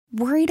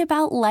Worried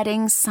about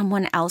letting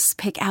someone else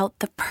pick out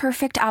the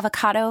perfect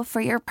avocado for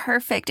your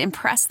perfect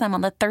impress them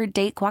on the third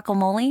date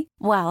guacamole?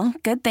 Well,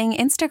 good thing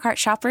Instacart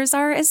shoppers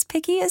are as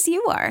picky as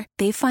you are.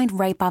 They find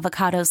ripe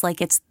avocados like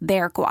it's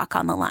their guac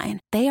on the line.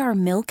 They are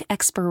milk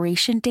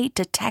expiration date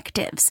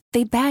detectives.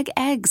 They bag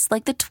eggs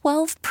like the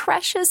 12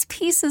 precious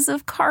pieces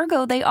of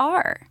cargo they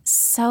are.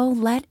 So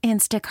let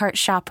Instacart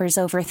shoppers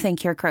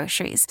overthink your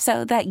groceries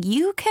so that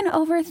you can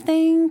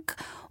overthink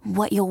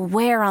what you'll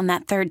wear on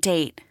that third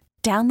date.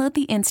 Download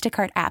the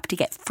Instacart app to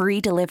get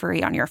free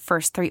delivery on your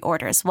first 3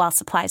 orders while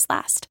supplies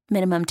last.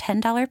 Minimum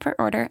 $10 per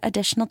order.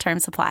 Additional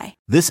terms apply.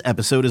 This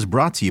episode is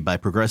brought to you by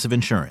Progressive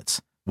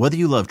Insurance. Whether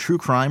you love true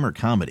crime or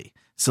comedy,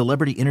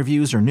 celebrity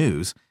interviews or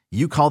news,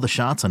 you call the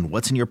shots on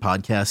what's in your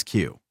podcast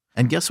queue.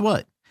 And guess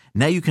what?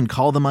 Now you can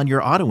call them on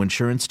your auto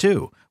insurance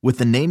too with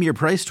the Name Your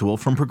Price tool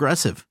from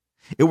Progressive.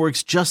 It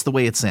works just the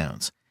way it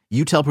sounds.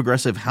 You tell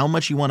Progressive how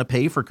much you want to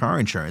pay for car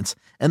insurance,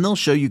 and they'll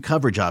show you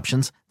coverage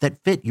options that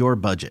fit your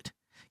budget.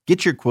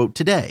 Get your quote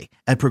today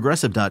at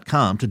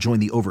Progressive.com to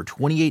join the over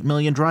 28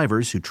 million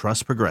drivers who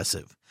trust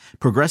Progressive.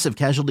 Progressive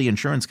Casualty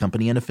Insurance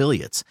Company and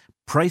Affiliates.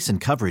 Price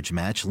and coverage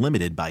match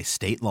limited by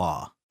state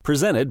law.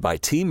 Presented by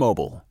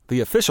T-Mobile,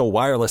 the official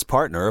wireless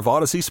partner of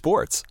Odyssey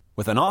Sports.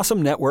 With an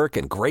awesome network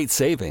and great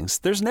savings,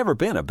 there's never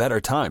been a better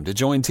time to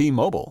join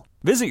T-Mobile.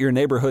 Visit your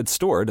neighborhood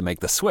store to make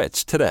the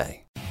switch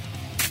today.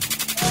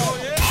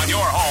 On your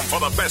home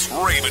for the best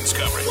Ravens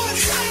coverage.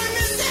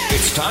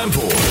 It's time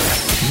for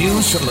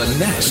News from the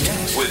Nest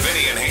With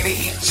Vinny and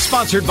Haynie.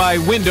 Sponsored by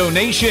Window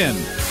Nation.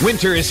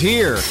 Winter is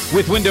here.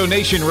 With Window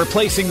Nation,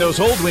 replacing those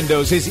old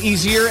windows is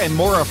easier and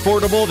more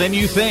affordable than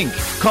you think.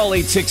 Call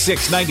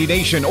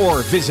 866-90-NATION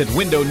or visit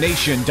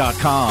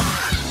windownation.com.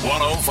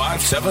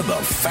 105.7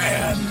 The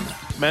Fan.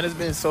 Man, it's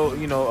been so,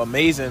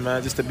 amazing,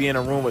 man, just to be in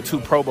a room with 2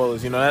 Pro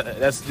Bowlers.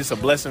 That's just a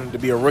blessing to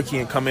be a rookie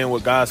and come in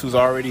with guys who's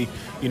already,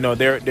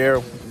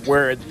 they're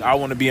where I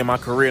want to be in my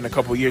career in a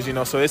couple of years,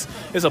 So it's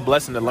a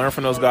blessing to learn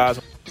from those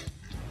guys.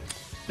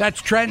 That's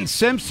Trenton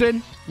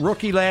Simpson,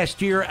 rookie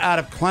last year out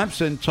of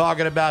Clemson,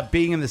 talking about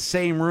being in the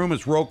same room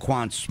as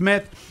Roquan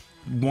Smith,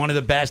 one of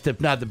the best, if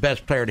not the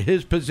best player at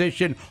his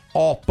position,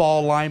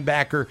 off-ball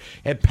linebacker,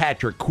 and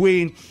Patrick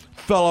Queen,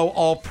 fellow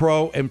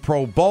All-Pro and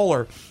Pro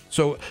Bowler.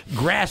 So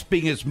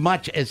grasping as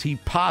much as he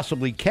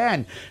possibly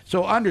can.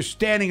 So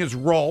understanding his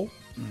role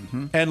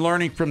and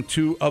learning from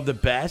 2 of the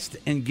best,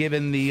 and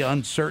given the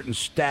uncertain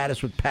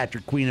status with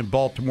Patrick Queen in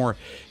Baltimore,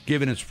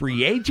 given his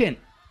free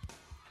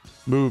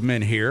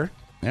movement here,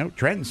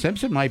 Trenton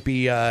Simpson might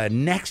be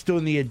next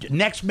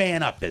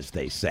man up, as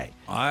they say.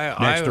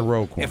 Next to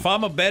Roquan. If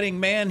I'm a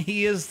betting man,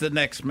 he is the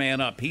next man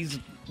up. He's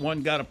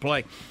one got to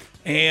play.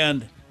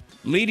 And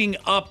leading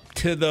up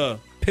to the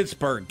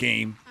Pittsburgh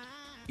game,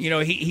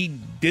 he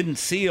didn't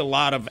see a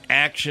lot of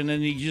action,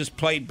 and he just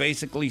played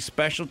basically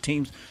special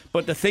teams.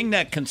 But the thing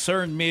that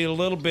concerned me a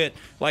little bit,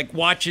 like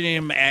watching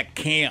him at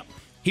camp,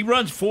 he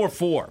runs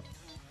 4.4.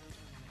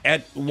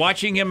 At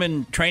watching him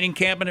in training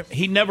camp,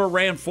 he never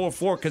ran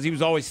 4.4 because he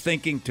was always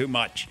thinking too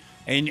much.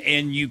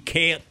 And you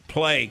can't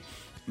play,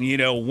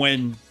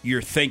 when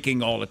you're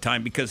thinking all the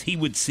time, because he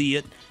would see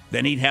it,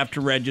 then he'd have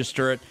to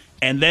register it,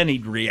 and then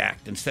he'd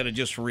react instead of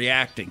just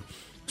reacting.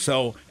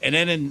 So, and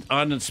then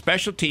on the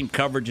special team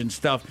coverage and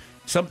stuff,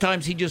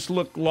 sometimes he just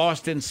looked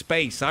lost in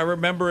space. I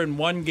remember in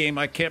one game,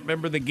 I can't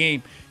remember the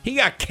game, he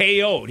got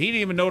KO'd. He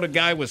didn't even know the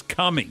guy was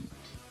coming.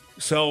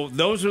 So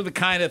those are the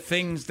kind of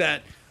things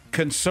that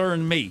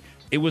concern me.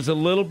 It was a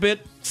little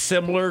bit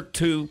similar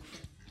to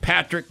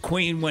Patrick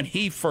Queen when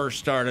he first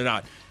started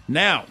out.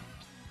 Now,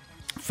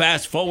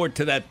 fast forward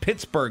to that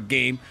Pittsburgh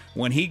game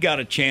when he got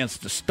a chance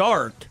to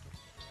start.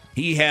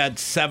 He had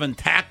 7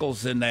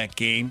 tackles in that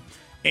game,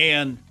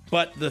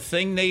 but the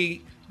thing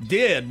they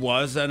did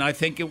was, and I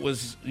think it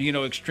was,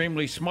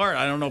 extremely smart.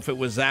 I don't know if it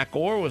was Zach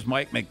Orr, it was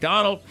Mike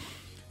McDonald,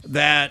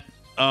 that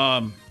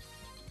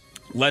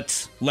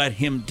let's let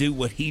him do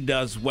what he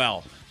does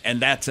well, and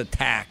that's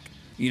attack.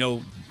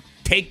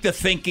 Take the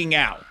thinking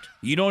out.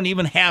 You don't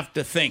even have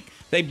to think.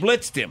 They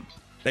blitzed him.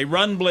 They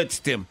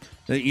blitzed him.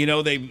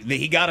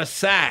 He got a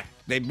sack.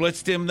 They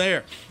blitzed him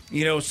there.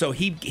 So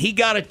he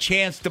got a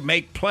chance to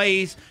make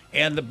plays,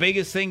 and the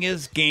biggest thing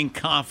is gain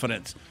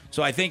confidence.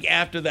 So I think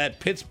after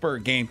that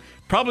Pittsburgh game,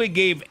 probably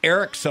gave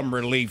Eric some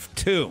relief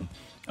too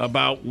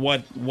about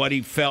what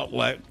he felt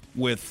like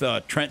with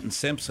Trenton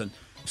Simpson.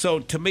 So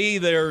to me,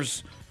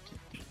 there's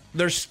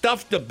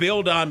stuff to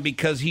build on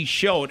because he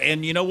showed.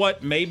 And you know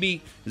what?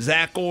 Maybe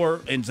Zach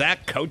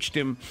coached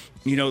him,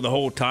 the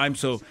whole time.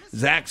 So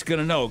Zach's going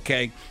to know,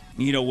 okay,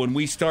 when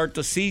we start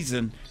the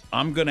season,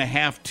 I'm going to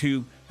have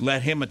to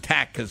let him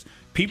attack because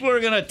people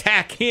are going to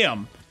attack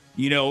him.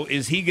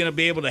 Is he going to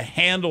be able to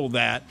handle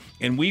that?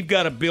 And we've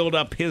got to build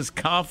up his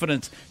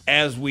confidence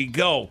as we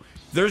go.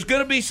 There's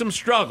going to be some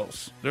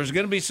struggles. And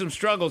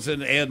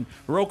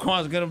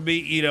Roquan's going to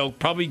be,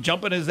 probably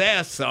jumping his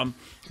ass some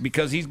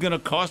because he's going to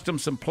cost him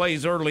some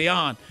plays early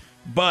on.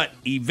 But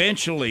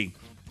eventually,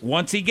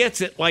 once he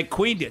gets it, like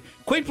Queen did.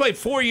 Queen played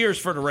 4 years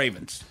for the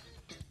Ravens.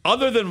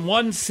 other than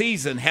one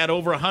season, had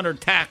over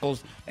 100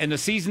 tackles, and the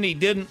season he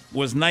didn't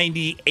was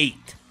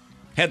 98.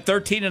 Had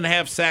 13 and a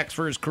half sacks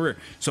for his career.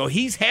 So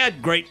he's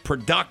had great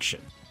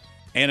production.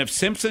 And if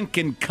Simpson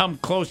can come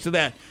close to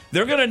that,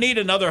 they're going to need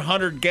another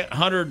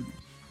 100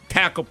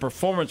 tackle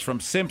performance from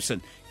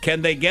Simpson.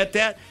 Can they get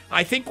that?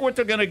 I think what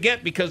they're going to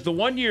get, because the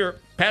 1 year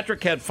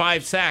Patrick had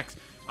 5 sacks,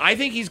 I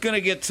think he's going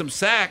to get some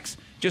sacks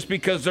just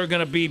because they're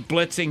going to be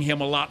blitzing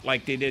him a lot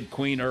like they did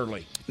Queen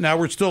early. Now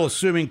we're still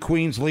assuming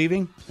Queen's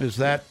leaving. Is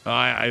that?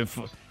 I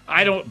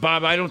don't,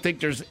 Bob. I don't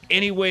think there's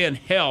any way in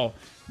hell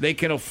they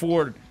can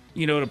afford,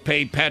 to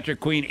pay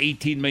Patrick Queen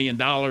 $18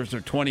 million or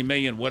 $20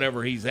 million,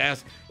 whatever he's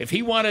asked. If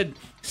he wanted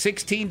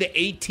 16 to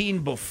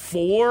 18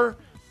 before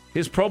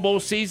his Pro Bowl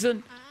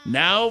season,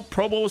 now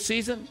Pro Bowl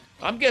season,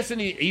 I'm guessing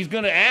he's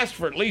going to ask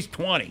for at least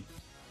 20.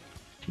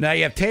 Now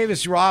you have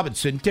Tavis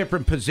Robinson,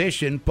 different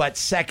position, but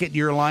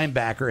second-year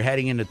linebacker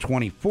heading into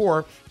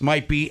 24,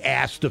 might be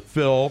asked to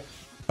fill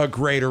a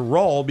greater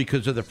role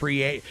because of the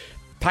free agent.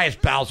 Tyus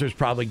Bowser's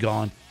probably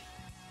gone.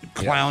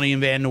 Clowney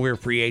and Van Noy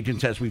free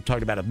agents, as we've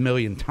talked about a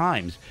million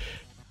times.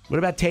 What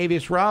about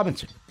Tavis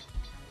Robinson?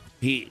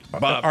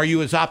 Are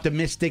you as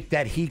optimistic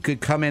that he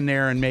could come in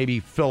there and maybe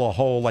fill a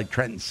hole like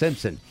Trenton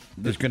Simpson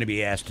is going to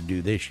be asked to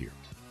do this year?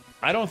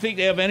 I don't think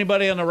they have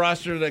anybody on the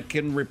roster that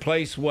can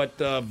replace what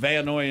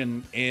Van Noy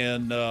and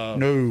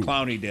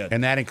Clowney did.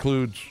 And that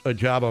includes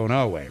Ajabo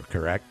Noe,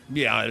 correct?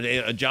 Yeah,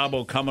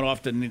 Ajabo coming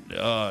off the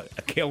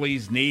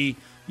Achilles knee,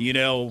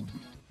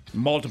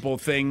 multiple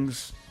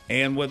things.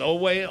 And with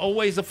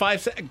Oweh's a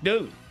 5-sack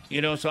dude,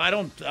 so I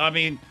don't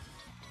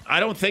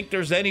think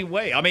there's any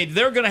way. I mean,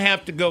 they're going to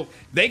have to go.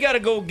 They got to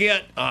go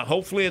get,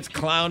 hopefully it's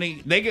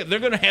Clowney. They're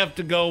going to have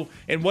to go.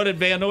 And what did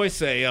Van Noy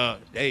say?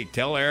 Hey,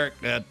 tell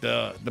Eric that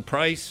the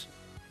price,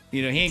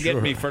 he ain't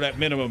getting me for that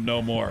minimum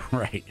no more.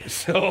 Right.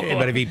 So,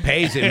 but if he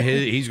pays him,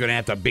 he's going to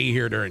have to be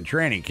here during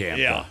training camp.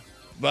 Yeah.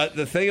 But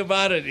the thing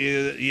about it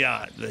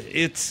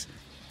is,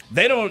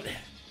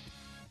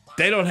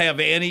 they don't have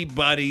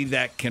anybody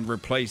that can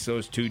replace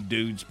those two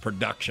dudes'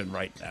 production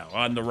right now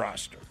on the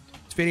roster.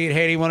 It's Vinny and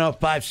Haynie,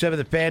 105.7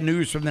 The Fan.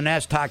 News from the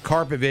Nest. Todd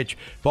Karpovich,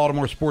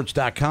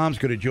 BaltimoreSports.com, is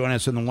going to join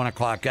us in the 1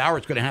 o'clock hour.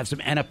 It's going to have some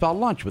NFL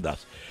lunch with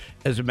us,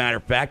 as a matter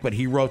of fact. But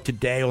he wrote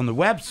today on the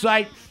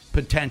website,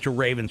 potential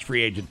Ravens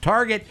free agent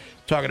target,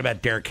 talking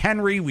about Derrick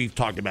Henry. We've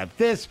talked about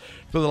this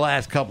for the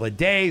last couple of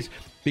days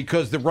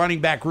because the running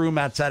back room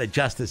outside of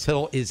Justice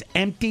Hill is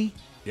empty.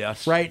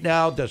 Yes. Right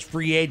now, does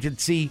free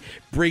agency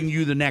bring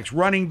you the next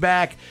running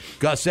back?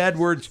 Gus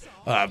Edwards,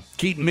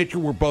 Keaton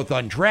Mitchell were both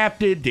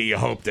undrafted. Do you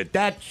hope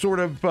that sort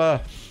of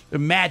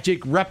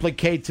magic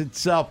replicates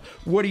itself?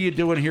 What are you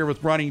doing here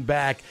with running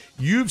back?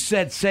 You've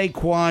said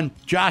Saquon,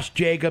 Josh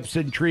Jacobs,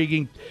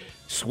 intriguing.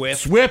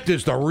 Swift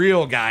is the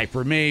real guy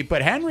for me.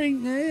 But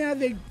Henry, I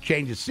think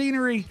change of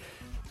scenery,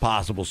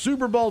 possible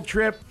Super Bowl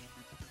trip.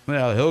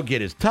 Well, he'll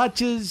get his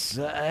touches.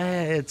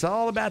 It's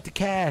all about the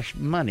cash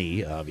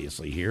money,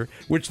 obviously, here,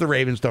 which the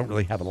Ravens don't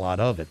really have a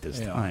lot of at this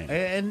time.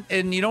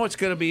 And you know what's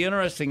going to be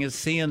interesting is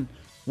seeing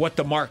what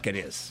the market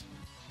is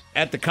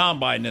at the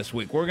Combine this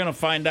week. We're going to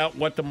find out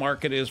what the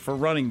market is for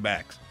running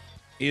backs.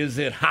 Is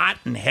it hot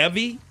and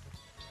heavy?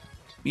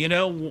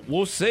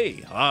 We'll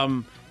see.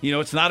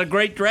 It's not a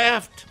great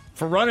draft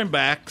for running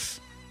backs.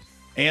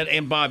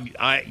 And Bob,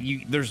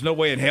 there's no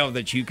way in hell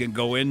that you can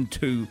go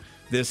into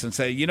this and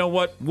say, you know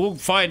what, we'll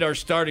find our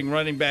starting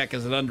running back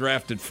as an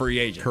undrafted free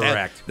agent.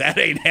 Correct. That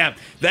ain't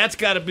happening. That's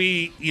got to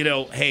be,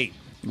 hey,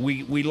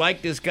 we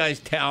like this guy's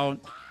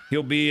talent.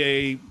 He'll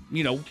be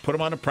put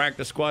him on a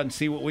practice squad and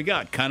see what we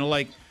got. Kind of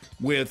like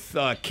with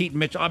Keaton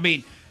Mitchell. I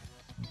mean,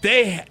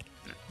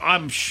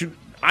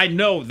 I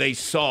know they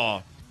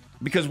saw,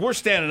 because we're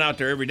standing out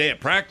there every day at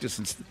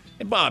practice,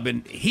 and Bob,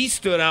 and he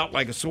stood out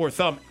like a sore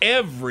thumb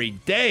every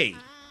day,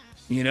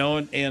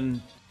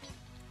 and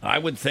I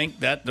would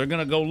think that they're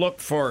going to go look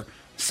for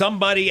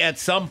somebody at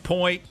some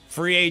point,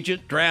 free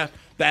agent draft,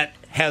 that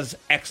has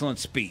excellent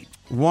speed.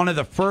 One of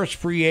the first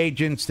free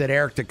agents that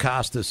Eric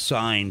DeCosta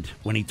signed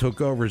when he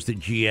took over as the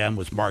GM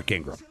was Mark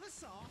Ingram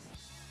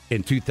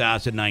in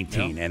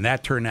 2019, and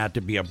that turned out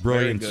to be a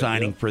brilliant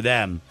signing for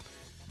them.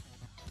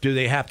 Do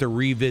they have to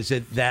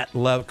revisit that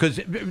level? Because,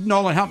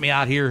 Nolan, help me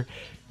out here.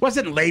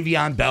 Wasn't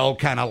Le'Veon Bell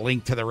kind of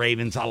linked to the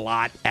Ravens a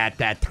lot at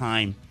that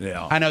time?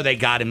 Yeah. I know they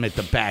got him at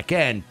the back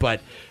end,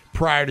 but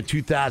prior to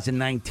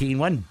 2019,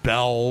 wasn't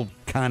Bell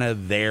kind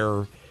of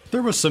there?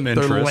 There was some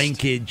interest. Their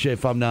linkage,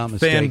 if I'm not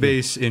mistaken. Fan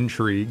base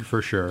intrigue,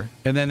 for sure.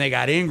 And then they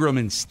got Ingram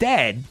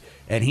instead,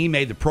 and he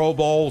made the Pro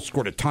Bowl,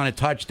 scored a ton of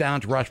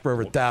touchdowns, rushed for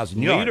over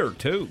 1,000 yards. Leader,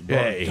 too.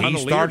 Yeah, he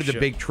started the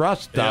big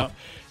trust stuff.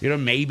 Yeah.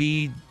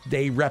 Maybe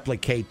they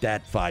replicate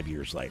that 5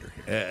 years later.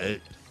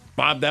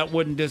 Bob, that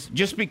wouldn't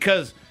just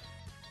because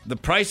the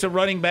price of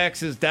running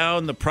backs is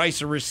down, the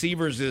price of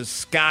receivers is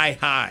sky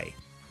high.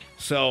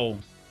 So,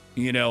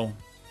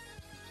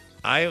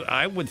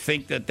 I would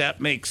think that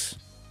makes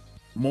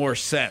more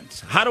sense.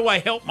 How do I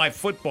help my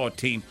football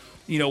team?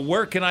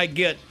 Where can I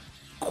get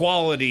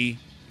quality?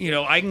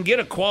 I can get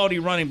a quality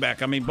running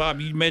back. I mean, Bob,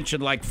 you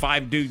mentioned like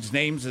 5 dudes'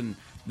 names, and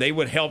they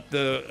would help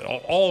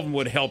all of them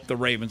would help the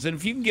Ravens. And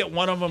if you can get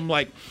one of them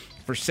like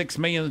for $6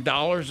 million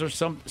or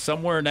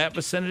somewhere in that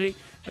vicinity,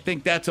 I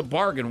think that's a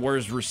bargain.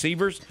 Whereas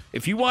receivers,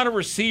 if you want a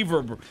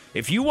receiver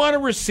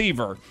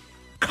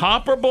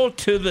comparable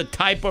to the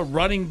type of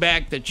running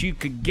back that you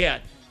could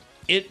get,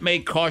 it may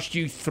cost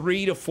you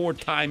 3 to 4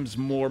 times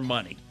more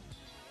money.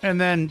 And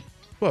then,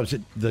 what was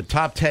it, the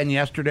top 10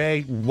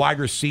 yesterday, wide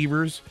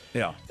receivers,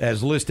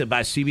 as listed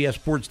by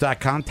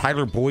CBSSports.com.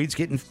 Tyler Boyd's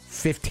getting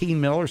 $15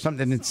 million or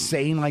something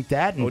insane like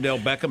that. And Odell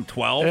Beckham,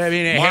 12. I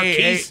mean,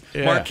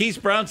 Marquise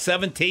Brown,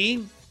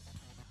 17.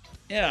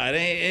 Yeah,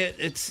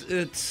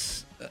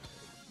 it's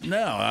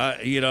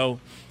no,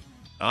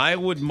 I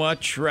would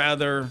much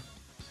rather,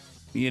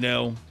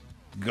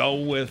 go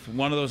with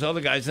one of those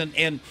other guys.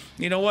 And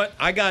you know what?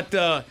 I got,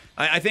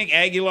 I think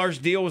Aguilar's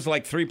deal was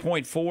like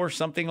 3.4,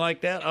 something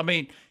like that. I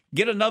mean,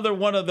 get another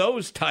one of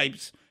those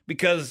types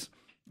because,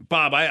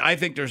 Bob, I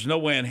think there's no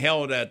way in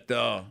hell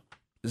that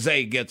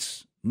Zay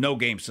gets no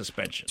game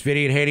suspension. It's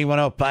Vinny and Haynie,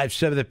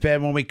 105.7 The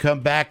Fan. When we come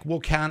back, we'll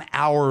count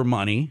our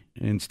money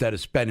instead of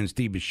spending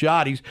Steve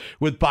Bisciotti's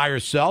with Buy or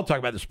Sell. Talk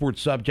about the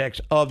sports subjects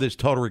of this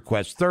Total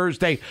Request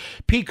Thursday.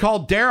 P.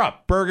 Caldera,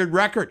 Bergen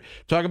Record.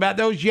 Talk about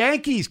those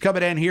Yankees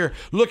coming in here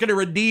looking to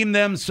redeem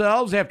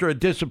themselves after a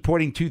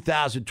disappointing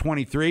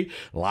 2023.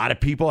 A lot of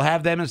people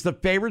have them as the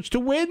favorites to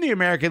win the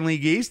American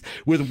League East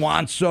with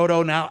Juan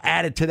Soto now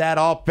added to that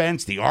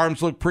offense. The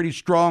arms look pretty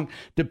strong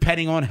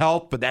depending on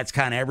health, but that's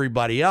kind of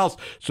everybody else.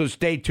 So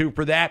stay tuned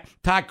for that.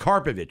 Todd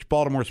Karpovich,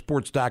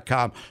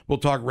 BaltimoreSports.com. We'll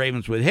talk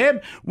Ravens with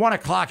him. 1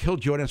 o'clock, he'll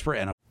join us for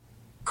NFL.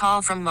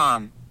 Call from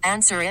mom.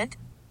 Answer it.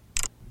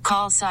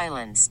 Call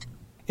silenced.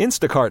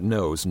 Instacart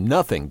knows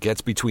nothing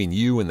gets between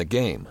you and the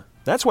game.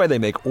 That's why they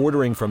make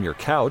ordering from your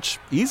couch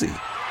easy.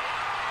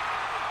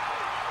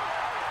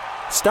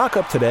 Stock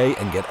up today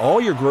and get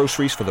all your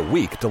groceries for the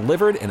week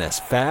delivered in as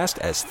fast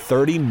as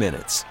 30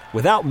 minutes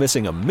without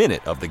missing a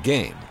minute of the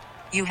game.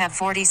 You have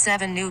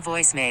 47 new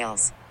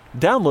voicemails.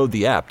 Download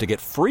the app to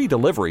get free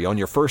delivery on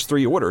your first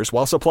 3 orders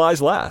while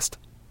supplies last.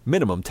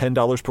 Minimum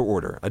 $10 per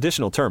order.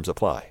 Additional terms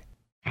apply.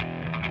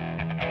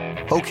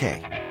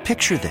 Okay,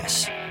 picture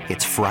this.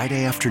 It's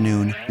Friday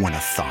afternoon when a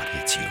thought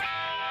hits you.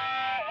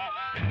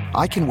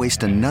 I can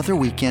waste another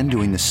weekend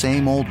doing the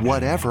same old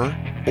whatever,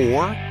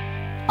 or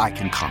I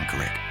can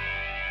conquer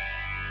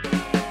it.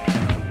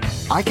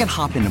 I can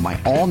hop into my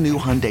all-new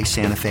Hyundai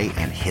Santa Fe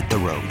and hit the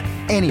road.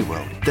 Any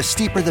road. The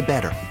steeper, the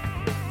better.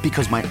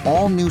 Because my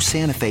all-new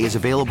Santa Fe is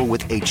available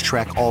with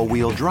H-Track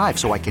all-wheel drive,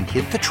 so I can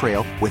hit the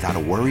trail without a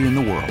worry in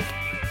the world.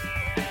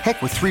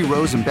 Heck, with 3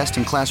 rows and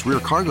best-in-class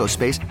rear cargo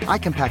space, I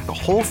can pack the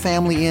whole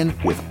family in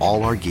with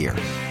all our gear.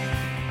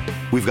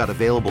 We've got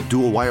available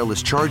dual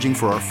wireless charging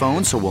for our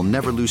phones, so we'll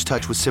never lose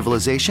touch with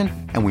civilization,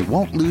 and we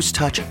won't lose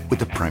touch with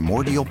the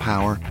primordial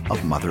power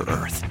of Mother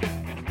Earth.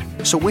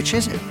 So which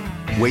is it?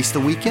 Waste the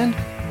weekend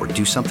or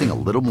do something a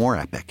little more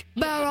epic?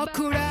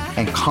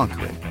 And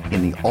conquer it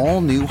in the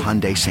all-new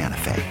Hyundai Santa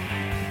Fe.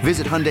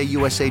 Visit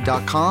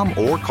HyundaiUSA.com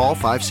or call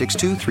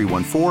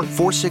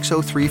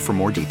 562-314-4603 for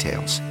more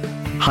details.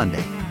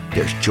 Hyundai,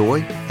 there's joy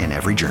in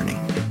every journey.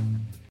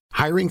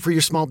 Hiring for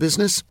your small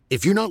business?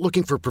 If you're not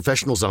looking for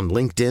professionals on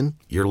LinkedIn,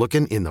 you're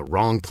looking in the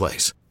wrong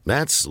place.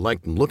 That's like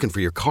looking for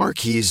your car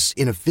keys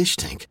in a fish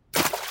tank.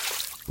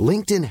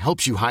 LinkedIn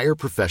helps you hire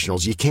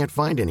professionals you can't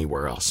find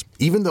anywhere else,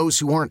 even those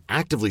who aren't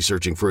actively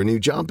searching for a new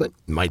job but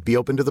might be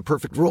open to the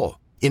perfect role.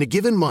 In a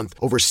given month,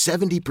 over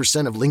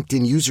 70% of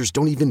LinkedIn users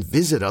don't even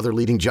visit other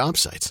leading job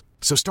sites.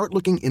 So start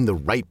looking in the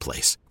right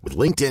place. With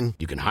LinkedIn,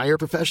 you can hire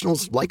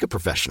professionals like a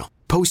professional.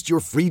 Post your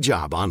free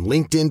job on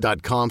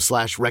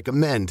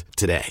linkedin.com/recommend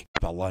today.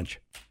 About lunch.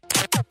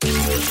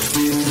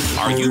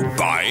 Are you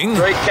buying?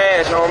 Straight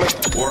cash,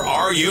 homie. Or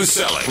are you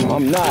selling?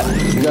 I'm not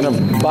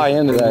gonna buy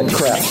into that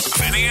crap.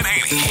 Vinny and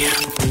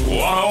Haynie.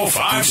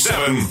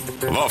 105.7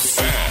 The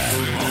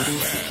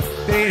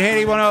Fan. Vinny and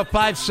Haynie,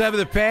 105.7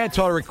 The Fan.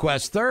 Total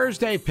Request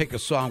Thursday. Pick a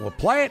song, we'll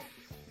play it.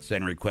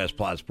 Send request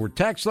plus sport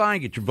text line.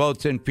 Get your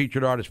votes in.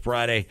 Featured Artist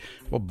Friday.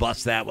 We'll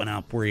bust that one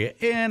out for you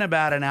in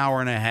about an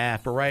hour and a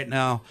half. But right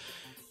now,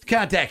 let's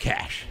count that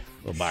cash.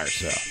 We'll buy or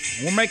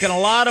sell. We're making a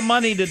lot of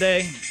money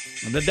today.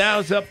 The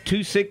Dow's up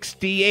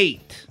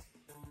 268.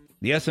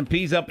 The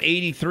S&P's up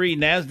 83.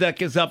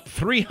 NASDAQ is up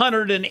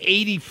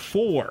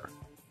 384.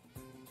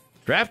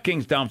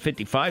 DraftKings down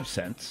 55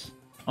 cents.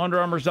 Under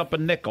Armour's up a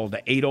nickel to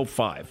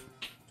 805.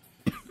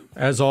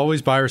 As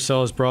always, Buy or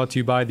Sell is brought to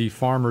you by the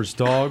Farmer's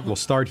Dog. We'll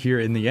start here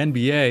in the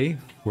NBA,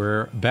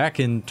 where back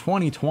in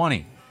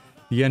 2020,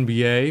 the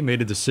NBA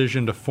made a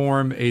decision to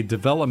form a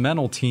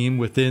developmental team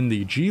within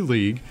the G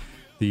League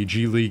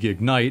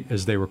Ignite,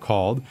 as they were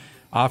called,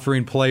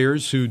 offering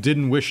players who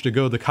didn't wish to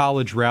go the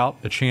college route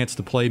a chance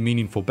to play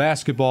meaningful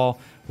basketball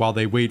while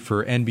they wait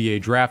for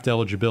NBA draft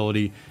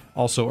eligibility,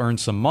 also earn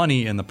some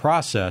money in the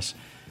process.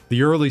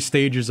 The early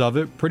stages of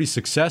it, pretty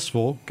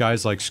successful.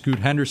 Guys like Scoot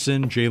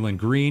Henderson, Jalen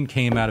Green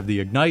came out of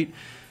the Ignite.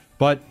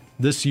 But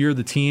this year,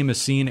 the team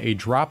has seen a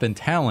drop in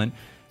talent.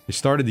 They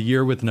started the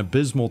year with an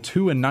abysmal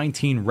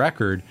 2-19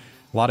 record.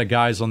 A lot of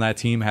guys on that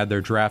team had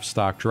their draft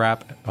stock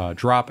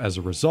drop as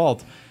a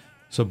result.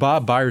 So,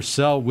 Bob, buy or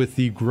sell with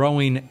the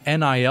growing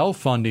NIL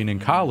funding in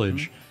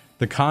college,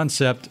 the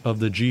concept of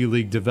the G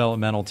League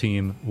developmental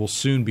team will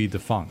soon be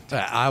defunct.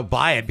 I'll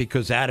buy it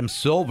because Adam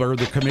Silver,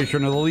 the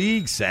commissioner of the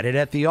league, said it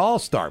at the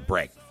All-Star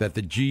break, that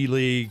the G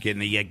League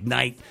and the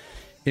Ignite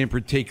in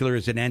particular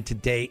is an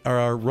entity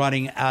are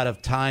running out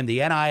of time. The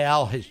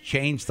NIL has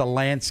changed the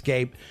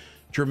landscape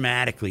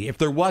dramatically. If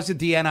there wasn't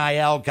the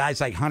NIL,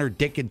 guys like Hunter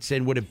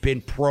Dickinson would have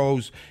been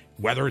pros,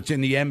 whether it's in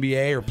the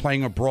NBA or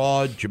playing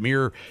abroad,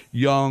 Jameer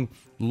Young,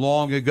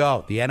 long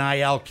ago. The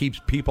NIL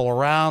keeps people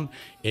around.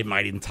 It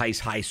might entice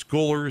high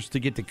schoolers to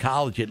get to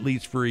college at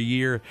least for a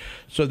year.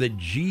 So the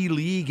G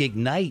League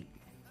Ignite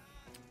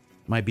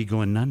might be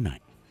going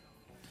none-night.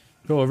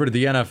 Go over to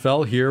the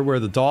NFL here, where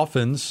the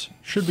Dolphins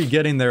should be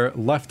getting their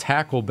left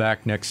tackle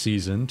back next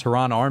season.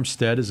 Teron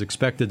Armstead is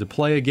expected to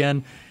play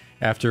again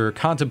after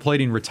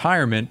contemplating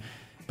retirement,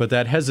 but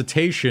that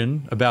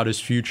hesitation about his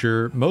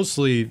future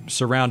mostly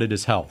surrounded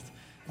his health.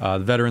 The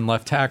veteran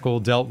left tackle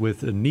dealt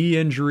with a knee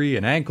injury,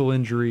 an ankle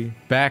injury,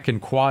 back and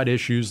quad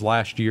issues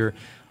last year.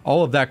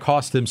 All of that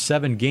cost him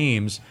 7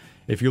 games.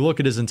 If you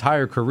look at his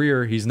entire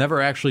career, he's never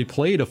actually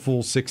played a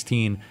full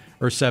 16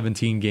 or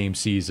 17 game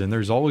season.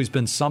 There's always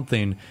been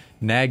something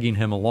nagging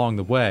him along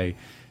the way.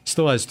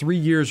 Still has 3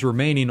 years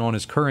remaining on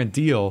his current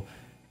deal.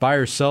 Buy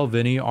or sell,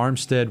 Vinny,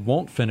 Armstead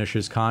won't finish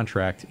his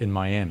contract in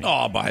Miami. Oh,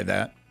 I'll buy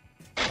that.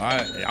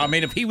 I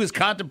mean, if he was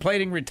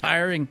contemplating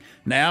retiring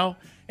now,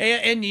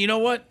 and you know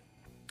what?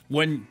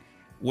 When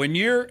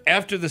you're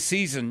after the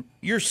season,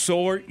 you're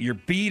sore, you're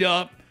beat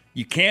up,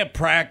 you can't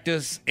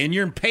practice, and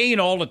you're in pain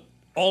all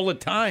the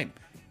time.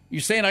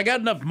 You're saying, I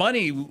got enough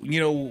money,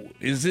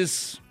 is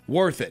this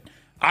worth it?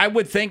 I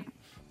would think,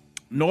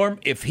 Norm,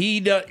 if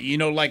he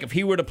if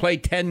he were to play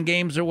 10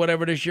 games or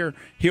whatever this year,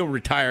 he'll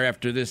retire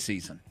after this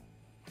season.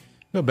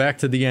 Go back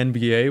to the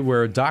NBA,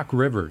 where Doc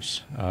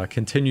Rivers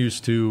continues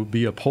to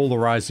be a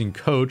polarizing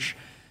coach,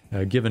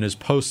 given his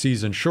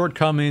postseason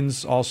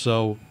shortcomings,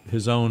 also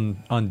his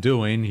own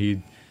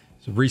undoing.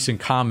 Recent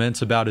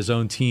comments about his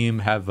own team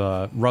have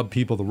rubbed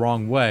people the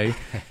wrong way,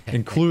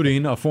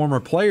 including a former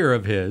player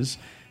of his,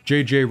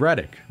 J.J.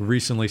 Redick, who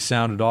recently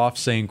sounded off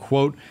saying,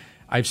 quote,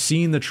 "I've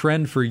seen the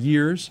trend for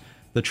years.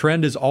 The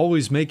trend is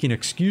always making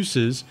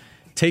excuses.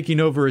 Taking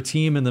over a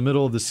team in the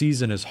middle of the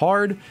season is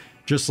hard,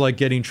 just like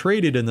getting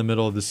traded in the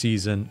middle of the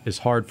season is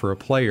hard for a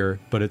player,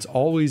 but it's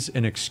always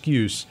an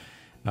excuse."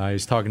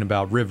 He's talking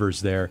about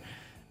Rivers there.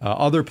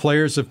 Other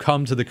players have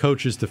come to the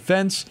coach's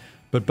defense,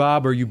 but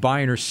Bob, are you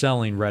buying or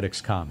selling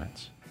Redick's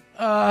comments?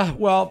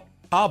 Well,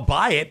 I'll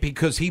buy it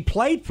because he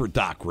played for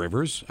Doc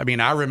Rivers. I mean,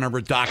 I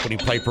remember Doc when he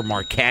played for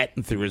Marquette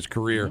and through his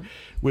career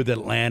with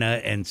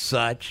Atlanta and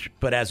such.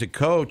 But as a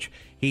coach,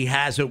 he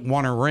hasn't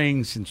won a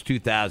ring since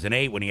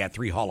 2008 when he had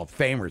 3 Hall of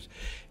Famers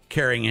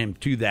carrying him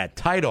to that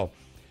title.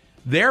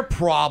 Their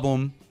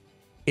problem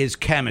is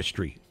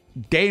chemistry.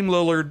 Dame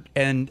Lillard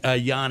and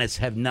Giannis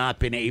have not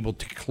been able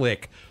to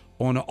click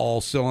on all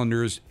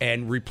cylinders,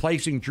 and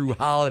replacing Drew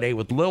Holiday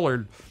with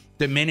Lillard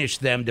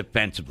diminished them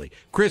defensively.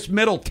 Chris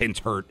Middleton's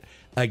hurt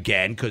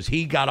again because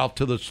he got off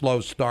to the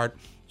slow start,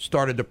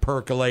 started to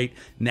percolate.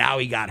 Now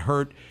he got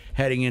hurt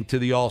heading into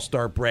the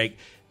All-Star break.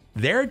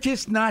 They're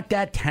just not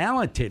that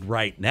talented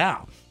right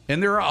now.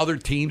 And there are other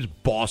teams,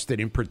 Boston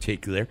in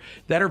particular,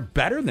 that are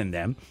better than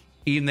them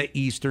in the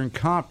Eastern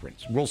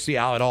Conference. We'll see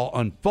how it all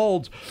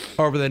unfolds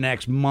over the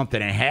next month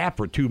and a half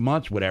or 2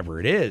 months, whatever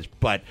it is.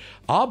 But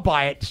I'll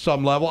buy it to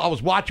some level. I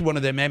was watching one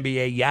of them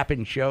NBA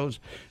yapping shows,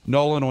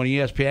 Nolan on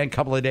ESPN a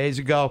couple of days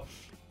ago,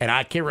 and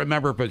I can't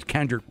remember if it was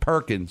Kendrick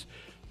Perkins,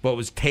 but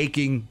was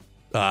taking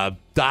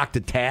Doc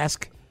to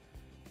task.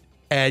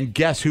 And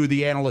guess who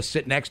the analyst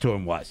sitting next to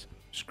him was?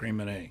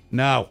 Screaming A.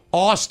 No,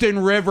 Austin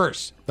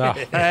Rivers,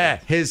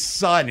 his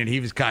son, and he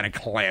was kind of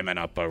clamming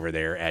up over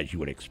there, as you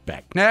would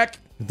expect. Next.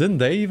 Didn't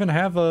they even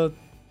have a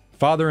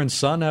father and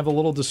son have a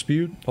little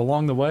dispute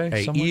along the way?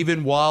 Hey,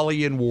 even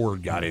Wally and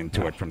Ward got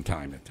into it from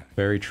time to time.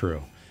 Very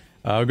true.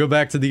 I'll go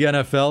back to the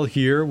NFL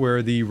here,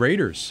 where the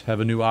Raiders have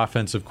a new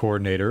offensive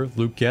coordinator,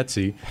 Luke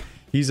Getsy.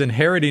 He's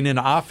inheriting an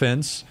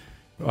offense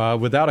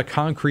without a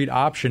concrete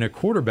option at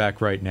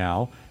quarterback right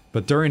now.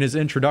 But during his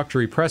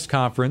introductory press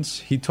conference,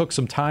 he took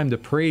some time to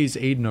praise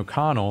Aiden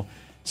O'Connell,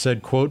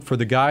 said, quote, "For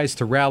the guys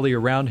to rally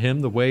around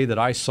him the way that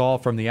I saw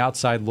from the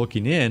outside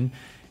looking in,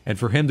 and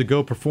for him to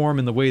go perform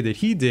in the way that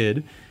he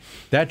did,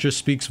 that just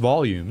speaks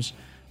volumes."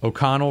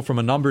 O'Connell, from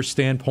a numbers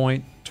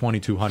standpoint,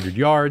 2,200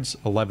 yards,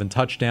 11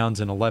 touchdowns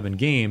in 11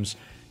 games,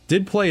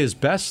 did play his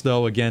best,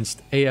 though,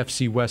 against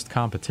AFC West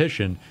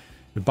competition.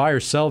 But buy or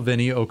sell,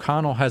 Vinny,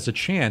 O'Connell has a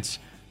chance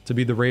to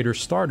be the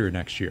Raiders starter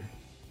next year.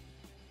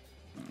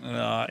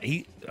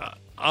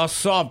 I'll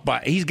soft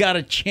buy. He's got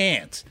a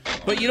chance.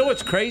 But you know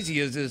what's crazy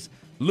is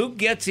Luke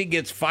Getsy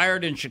gets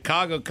fired in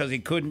Chicago because he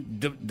couldn't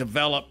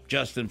develop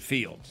Justin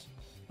Fields.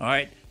 All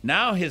right.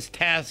 Now his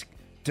task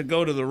to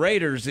go to the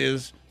Raiders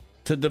is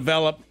to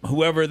develop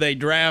whoever they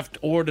draft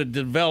or to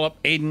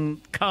develop Aiden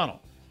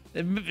O'Connell.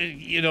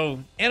 You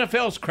know,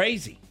 NFL's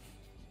crazy.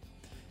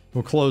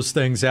 We'll close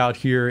things out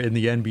here in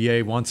the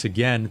NBA once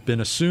again.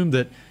 Been assumed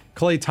that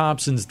Klay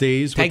Thompson's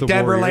days with the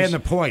Denver Warriors. laying the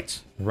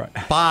points. Right.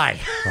 Bye.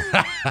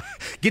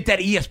 Get that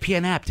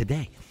ESPN app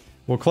today.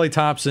 Well, Klay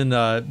Thompson,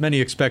 many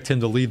expect him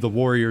to lead the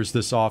Warriors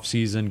this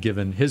offseason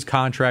given his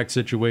contract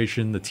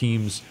situation, the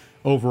team's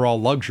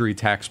overall luxury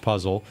tax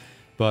puzzle.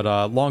 But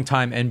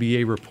longtime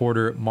NBA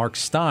reporter Mark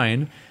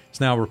Stein is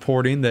now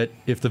reporting that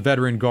if the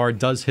veteran guard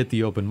does hit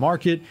the open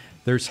market,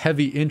 there's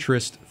heavy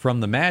interest from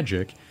the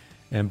Magic.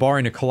 And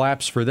barring a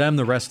collapse for them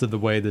the rest of the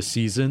way this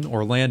season,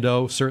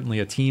 Orlando, certainly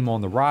a team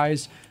on the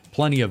rise,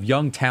 plenty of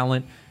young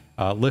talent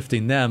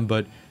lifting them.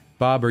 But,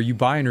 Bob, are you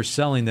buying or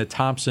selling that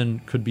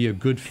Thompson could be a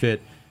good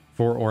fit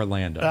for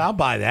Orlando? I'll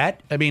buy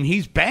that. I mean,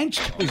 he's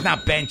benched. He's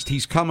not benched.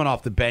 He's coming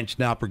off the bench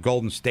now for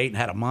Golden State and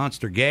had a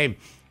monster game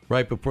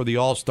right before the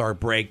All-Star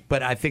break.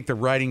 But I think the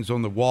writing's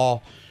on the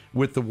wall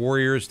with the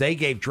Warriors. They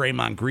gave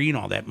Draymond Green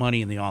all that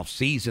money in the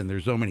offseason.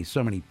 There's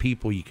so many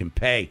people you can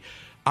pay.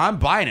 I'm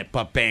buying it,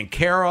 but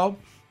Banchero,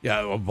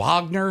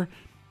 Wagner,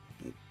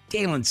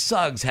 Jalen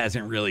Suggs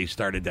hasn't really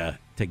started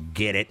to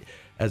get it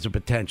as a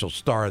potential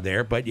star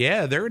there. But,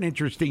 yeah, they're an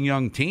interesting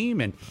young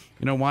team. And,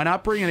 why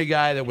not bring in a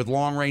guy that with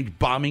long-range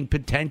bombing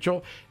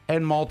potential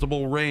and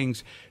multiple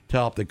rings to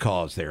help the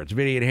cause there? It's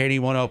Vinny and Haynie,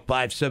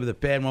 105.7 The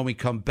Fan. When we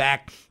come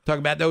back, talk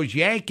about those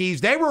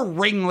Yankees. They were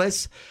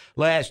ringless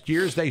last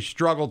year as they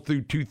struggled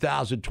through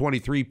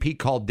 2023. Pete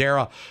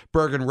Caldera,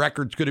 Bergen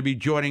Records, going to be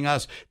joining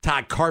us.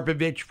 Todd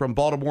Karpovich from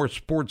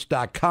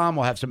BaltimoreSports.com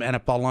will have some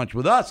NFL lunch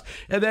with us.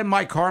 And then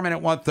Mike Harmon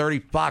at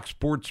 1:30, Fox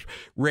Sports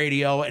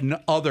Radio and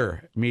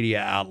other media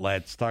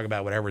outlets. Talk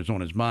about whatever's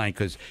on his mind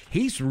because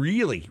he's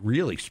really,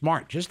 really smart.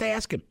 Just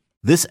ask him.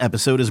 This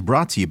episode is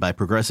brought to you by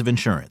Progressive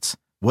Insurance.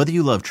 Whether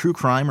you love true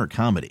crime or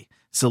comedy,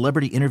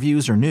 celebrity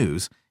interviews or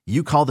news,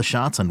 you call the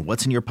shots on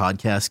what's in your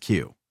podcast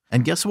queue.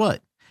 And guess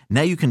what?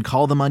 Now you can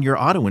call them on your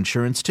auto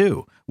insurance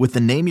too with the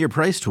Name Your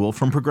Price tool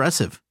from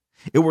Progressive.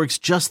 It works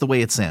just the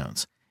way it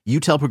sounds. You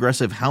tell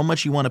Progressive how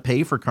much you want to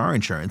pay for car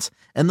insurance,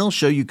 and they'll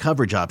show you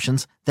coverage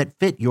options that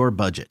fit your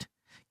budget.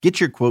 Get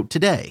your quote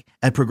today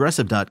at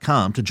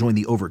Progressive.com to join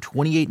the over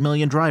 28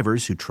 million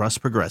drivers who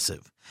trust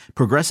Progressive.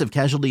 Progressive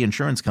Casualty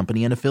Insurance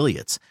Company and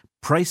Affiliates.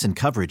 Price and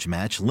coverage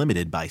match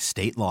limited by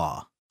state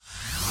law.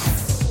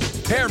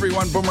 Hey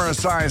everyone, Boomer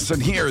Esiason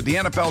here. The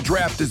NFL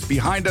Draft is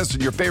behind us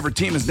and your favorite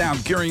team is now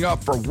gearing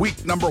up for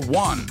week number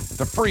 1.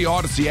 The free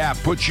Odyssey app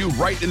puts you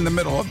right in the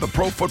middle of the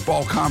pro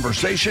football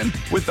conversation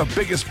with the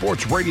biggest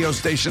sports radio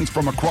stations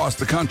from across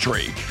the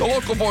country. The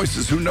local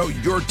voices who know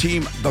your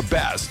team the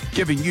best,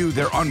 giving you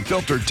their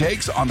unfiltered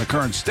takes on the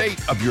current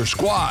state of your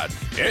squad.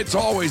 It's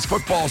always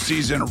football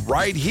season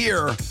right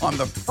here on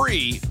the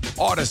free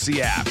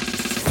Odyssey app.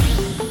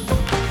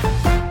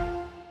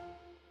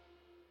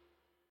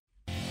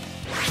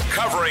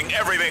 Covering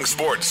everything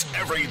sports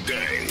every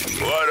day.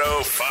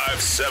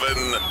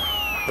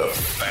 105.7 The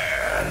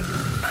Fan.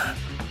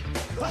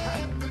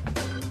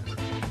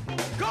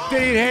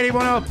 Vinny and Haynie,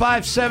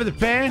 105.7 The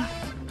Fan.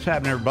 What's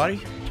happening, everybody?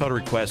 Total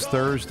Request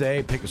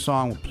Thursday. Pick a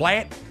song, we'll play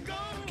it.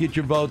 Get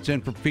your votes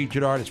in for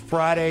Featured Artist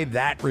Friday.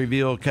 That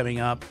reveal coming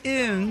up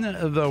in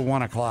the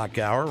 1 o'clock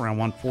hour, around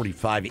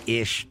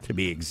 1:45-ish to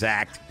be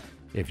exact.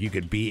 If you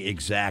could be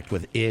exact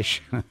with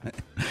ish.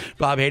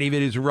 Bob Haynie,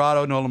 Vinny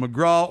Zerato, Nolan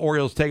McGraw.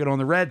 Orioles taking on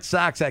the Red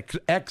Sox.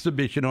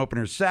 Exhibition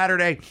opener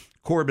Saturday.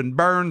 Corbin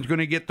Burns going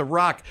to get the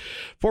rock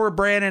for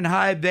Brandon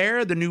Hyde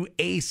there, the new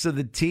ace of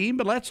the team.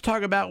 But let's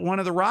talk about one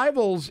of the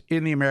rivals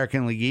in the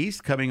American League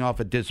East coming off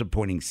a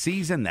disappointing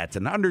season. That's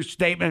an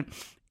understatement.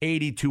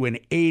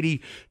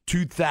 82-80,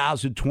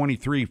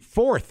 2023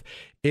 fourth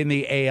in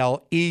the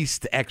AL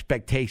East.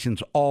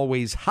 Expectations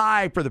always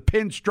high for the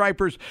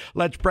Pinstripers.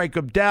 Let's break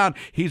them down.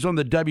 He's on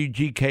the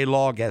WGK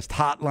Law Guest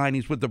Hotline.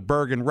 He's with the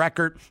Bergen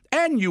Record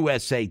and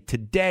USA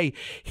Today.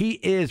 He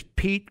is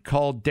Pete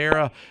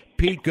Caldera.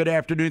 Pete, good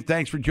afternoon.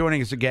 Thanks for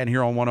joining us again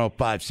here on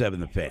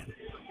 105.7 The Fan.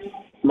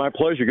 My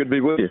pleasure. Good to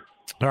be with you.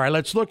 All right,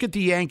 let's look at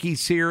the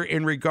Yankees here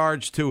in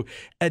regards to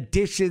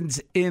additions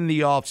in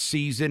the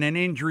offseason, and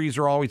injuries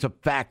are always a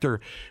factor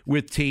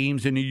with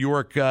teams, and New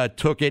York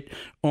took it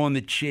on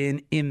the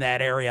chin in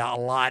that area a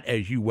lot,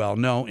 as you well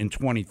know, in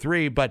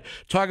 23. But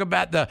talk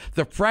about the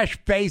fresh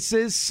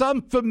faces,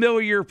 some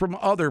familiar from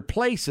other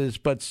places,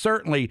 but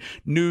certainly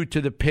new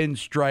to the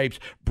Pinstripes,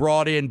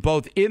 brought in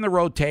both in the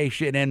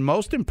rotation and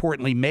most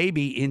importantly,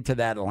 maybe into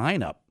that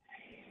lineup.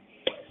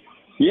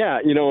 Yeah,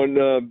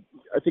 and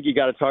I think you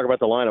got to talk about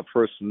the lineup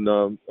first. And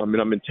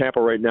I'm in Tampa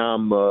right now.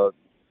 I'm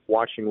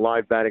watching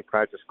live batting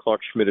practice.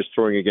 Clark Schmidt is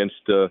throwing against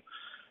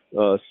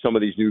some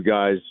of these new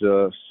guys,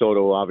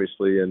 Soto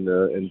obviously,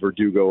 and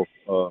Verdugo,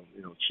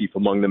 chief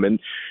among them. And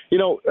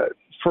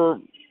for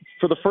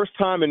the first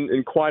time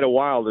in quite a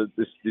while,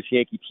 this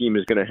Yankee team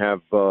is going to have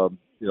the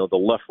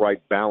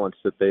left-right balance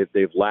that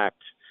they've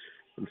lacked.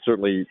 And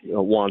certainly,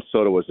 Juan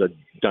Soto was a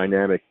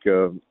dynamic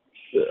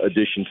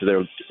addition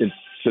to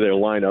their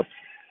lineup.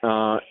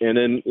 And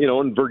then,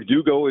 and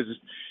Verdugo is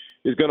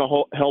going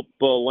to help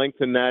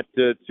lengthen that,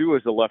 too,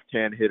 as a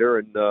left-hand hitter.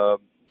 And,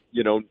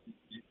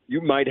 you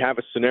might have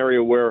a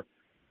scenario where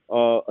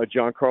a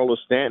Giancarlo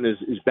Stanton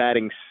is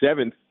batting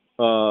 7th.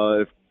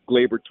 If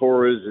Gleyber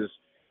Torres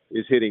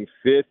is hitting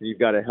 5th, and you've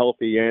got a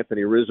healthy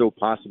Anthony Rizzo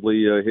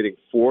possibly hitting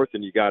 4th,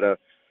 and you got a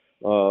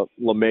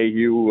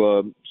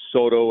LeMahieu,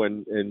 Soto,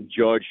 and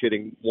Judge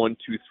hitting 1,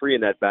 2, 3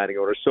 in that batting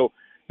order. So,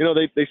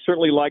 they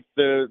certainly like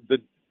the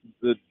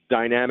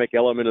dynamic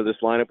element of this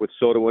lineup with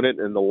Soto in it,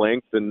 and the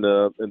length and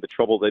the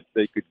trouble that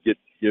they could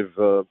give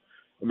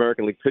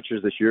American League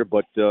pitchers this year.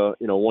 But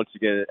once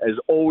again, as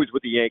always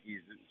with the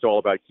Yankees, it's all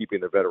about keeping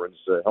their veterans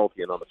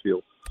healthy and on the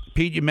field.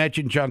 Pete, you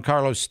mentioned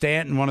Giancarlo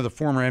Stanton, one of the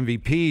former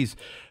MVPs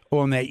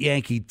on that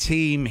Yankee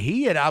team.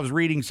 I was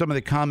reading some of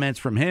the comments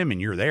from him,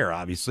 and you're there,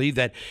 obviously,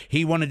 that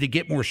he wanted to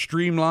get more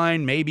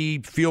streamlined, maybe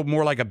feel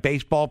more like a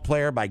baseball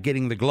player by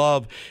getting the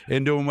glove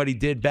and doing what he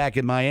did back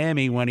in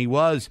Miami when he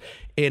was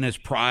in his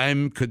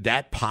prime. Could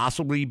that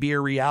possibly be a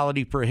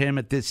reality for him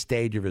at this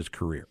stage of his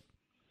career?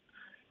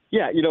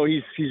 Yeah,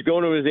 he's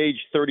going to his age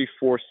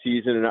 34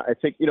 season, and I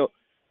think,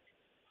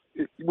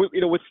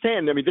 with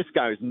Stanton, I mean, this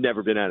guy has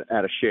never been out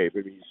of shape. I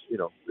mean,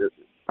 he's,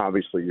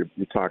 obviously you're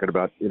talking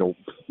about,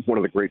 one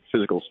of the great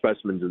physical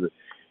specimens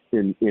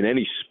in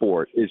any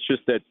sport. It's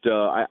just that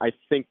I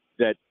think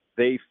that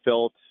they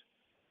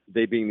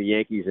being the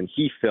Yankees, and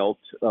he felt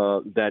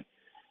that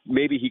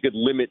maybe he could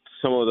limit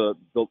some of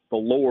the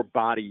lower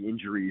body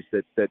injuries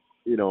that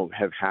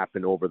have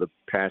happened over the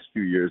past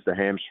few years, the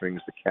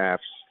hamstrings, the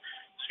calves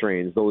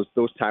strains,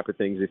 those type of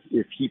things,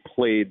 if he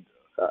played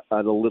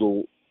at a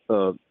little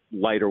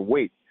lighter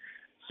weight.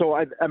 So,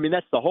 I mean,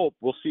 that's the hope.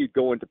 We'll see it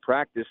go into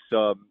practice,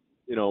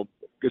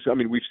 because, I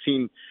mean, we've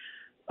seen,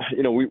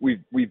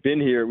 we've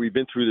been here, we've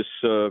been through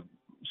this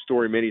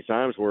story many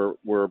times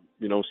where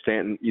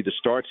Stanton either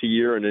starts a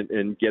year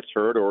and gets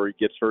hurt, or he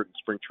gets hurt in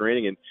spring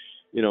training and,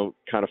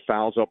 kind of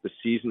fouls up the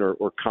season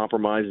or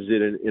compromises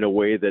it in a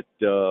way that,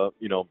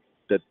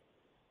 that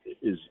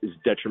is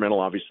detrimental,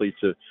 obviously,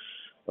 to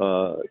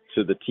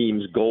the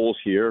team's goals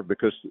here,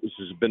 because this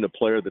has been a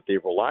player that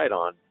they've relied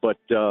on. But,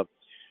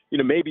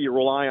 maybe you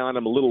rely on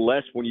him a little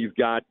less when you've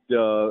got,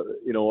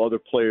 other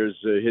players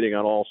hitting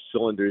on all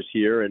cylinders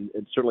here. And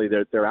certainly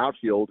their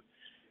outfield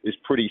is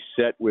pretty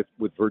set with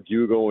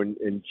Verdugo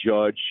and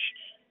Judge,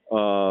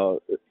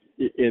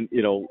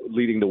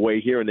 leading the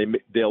way here. And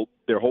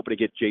they're hoping to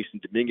get Jason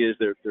Dominguez,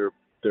 their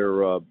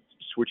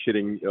switch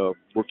hitting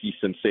rookie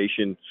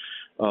sensation,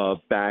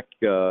 back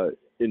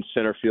in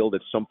center field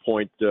at some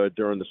point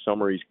during the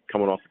summer. He's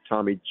coming off of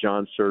Tommy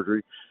John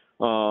surgery.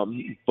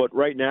 But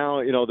right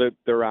now,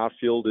 their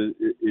outfield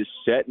is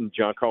set, and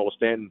Giancarlo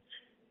Stanton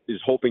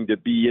is hoping to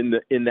be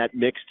in that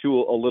mix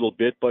too a little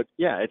bit. But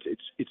yeah,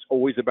 it's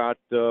always about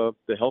the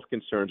health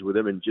concerns with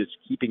him and just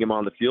keeping him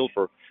on the field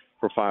for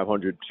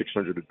 500,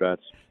 600 at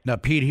bats. Now,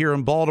 Pete, here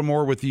in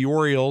Baltimore with the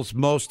Orioles,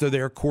 most of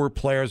their core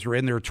players are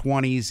in their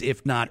 20s,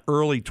 if not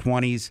early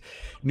 20s.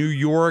 New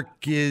York,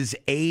 is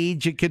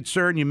age a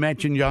concern? You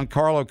mentioned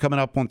Giancarlo coming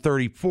up on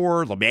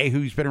 34.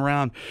 LeMahieu's been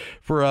around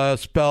for a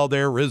spell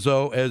there.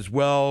 Rizzo as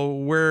well.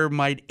 Where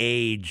might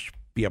age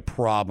be a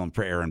problem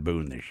for Aaron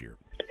Boone this year?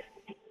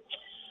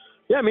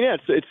 Yeah, I mean,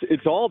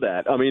 it's all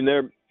that. I mean,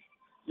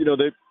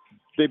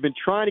 they've been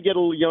trying to get a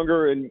little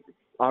younger, and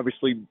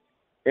obviously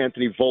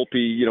Anthony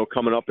Volpe,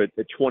 coming up at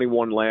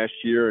 21 last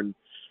year, and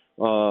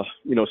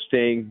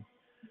staying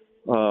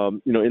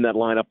in that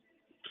lineup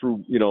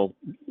through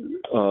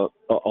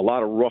a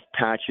lot of rough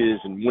patches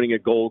and winning a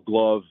Gold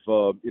Glove.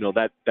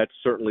 That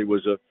certainly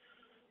was a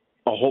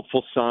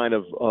hopeful sign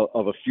of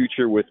a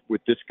future with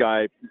this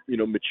guy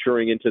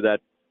maturing into that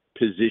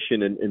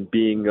position and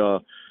being a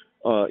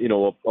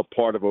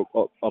part of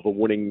a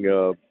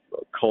winning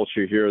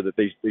culture here. That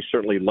they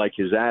certainly like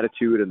his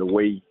attitude and the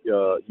way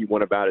he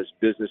went about his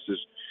business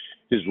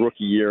his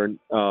rookie year, and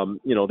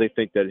they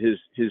think that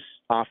his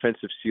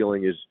offensive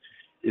ceiling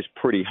is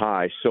pretty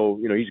high. So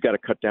he's got to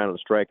cut down on the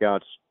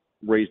strikeouts,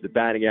 raise the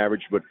batting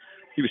average, but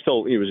he was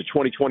a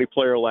 2020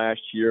 player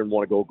last year and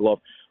won a Gold Glove.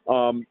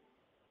 And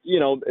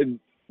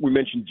we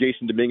mentioned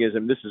Jason Dominguez,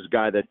 and this is a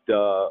guy that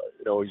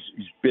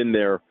he's been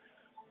their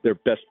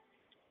best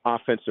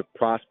offensive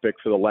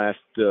prospect for the last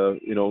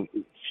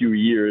few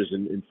years,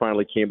 and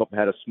finally came up and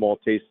had a small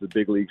taste of the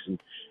big leagues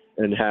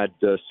and had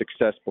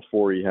success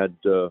before he had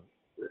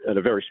at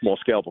a very small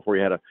scale before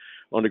he had to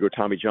undergo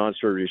Tommy John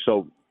surgery.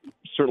 So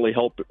certainly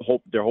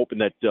they're hoping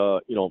that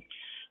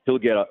he'll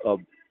get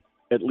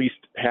at least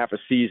half a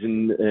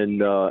season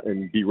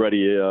and be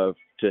ready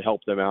to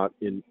help them out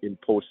in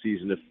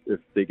postseason if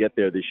they get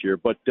there this year.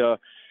 But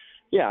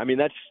yeah, I mean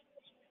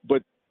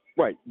but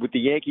right with the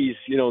Yankees,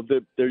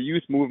 their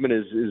youth movement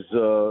is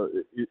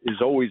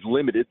always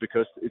limited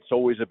because it's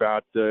always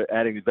about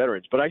adding the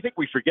veterans. But I think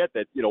we forget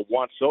that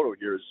Juan Soto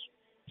here is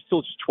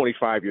still just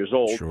 25 years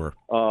old. Sure.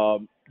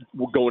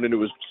 We're going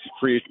into his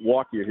free agent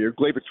walk year here.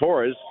 Gleyber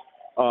Torres,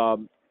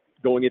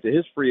 going into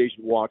his free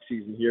agent walk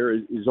season here,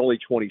 is only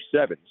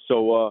 27.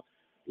 So,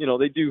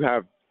 they do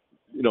have,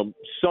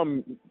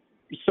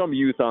 some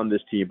youth on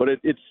this team, but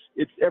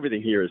it's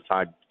everything here is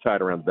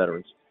tied around the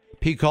veterans.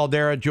 Pete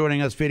Caldera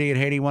joining us, Vinny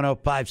Haynie,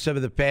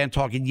 105.7 The Fan,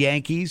 talking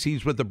Yankees.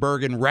 He's with the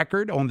Bergen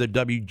Record on the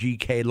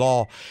WGK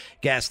Law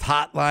guest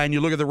hotline.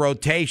 You look at the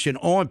rotation.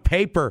 On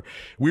paper,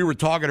 we were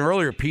talking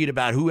earlier, Pete,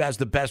 about who has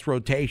the best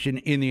rotation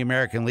in the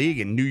American League,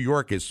 and New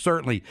York is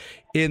certainly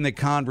in the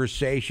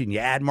conversation. You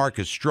add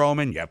Marcus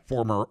Stroman, you have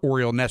former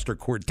Oriole Nestor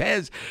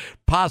Cortez,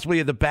 possibly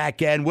at the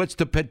back end. What's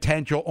the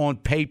potential on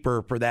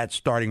paper for that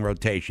starting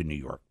rotation, New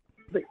York?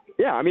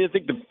 Yeah, I mean, I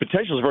think the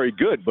potential is very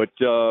good, but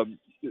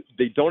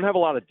they don't have a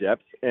lot of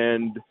depth,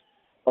 and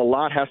a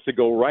lot has to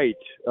go right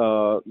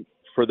for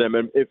them.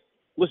 And if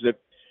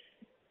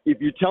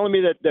you're telling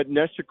me that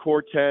Nestor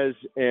Cortez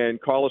and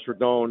Carlos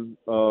Rodon,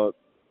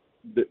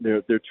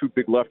 they're two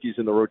big lefties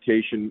in the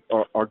rotation,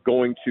 are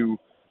going to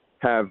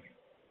have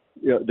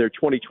their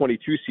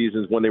 2022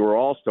 seasons when they were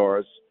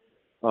all-stars,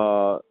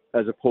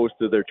 as opposed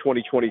to their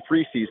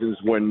 2023 seasons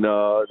when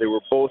they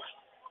were both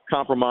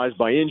compromised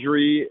by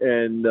injury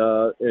and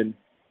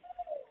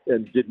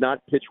did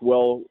not pitch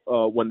well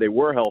when they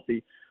were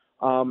healthy.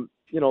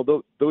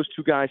 Those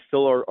two guys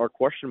still are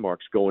question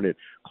marks going in.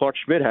 Clark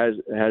Schmidt has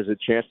a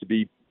chance to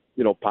be,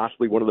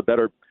 possibly one of the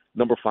better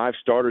number 5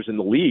 starters in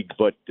the league.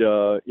 But,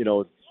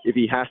 if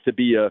he has to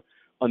be a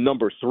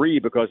number 3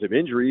 because of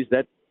injuries,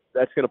 that's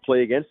going to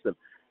play against them.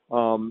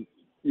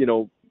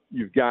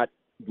 You've got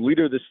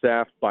leader of the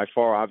staff by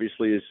far,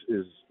 obviously, is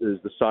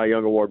the Cy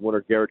Young Award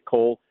winner, Garrett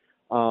Cole.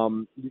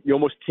 You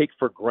almost take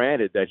for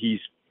granted that he's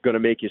going to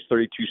make his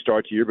 32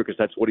 starts a year because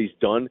that's what he's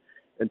done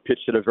and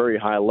pitched at a very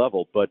high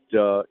level. But,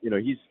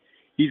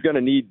 he's going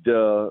to need,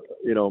 the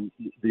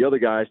other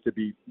guys to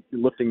be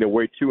lifting their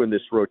weight too in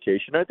this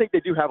rotation. I think they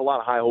do have a lot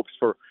of high hopes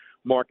for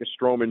Marcus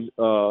Stroman,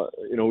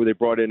 who they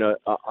brought in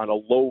on a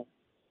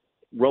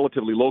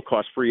relatively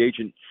low-cost free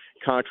agent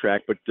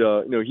contract. But,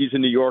 he's a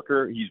New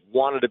Yorker. He's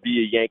wanted to be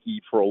a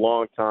Yankee for a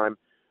long time.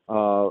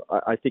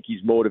 I think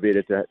he's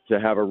motivated to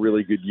have a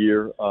really good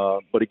year.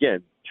 But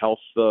again, health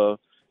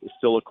is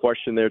still a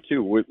question there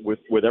too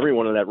with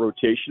everyone in that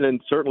rotation.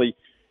 And certainly,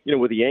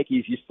 with the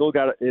Yankees, you still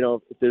got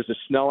if there's a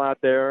Snell out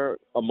there,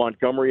 a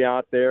Montgomery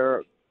out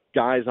there,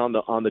 guys on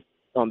the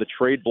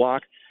trade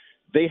block,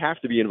 they have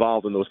to be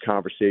involved in those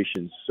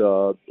conversations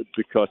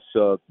because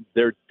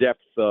their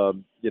depth,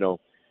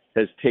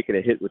 has taken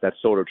a hit with that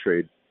Soto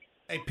trade.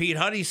 Hey, Pete,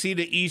 how do you see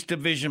the East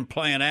Division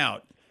playing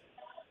out?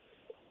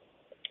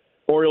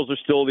 Orioles are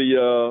still they're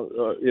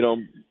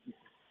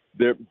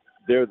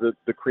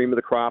the cream of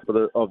the crop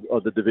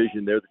of the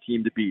division. They're the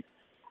team to beat,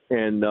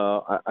 and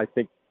I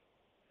think.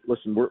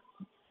 Listen,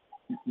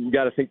 you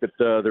got to think that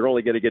they're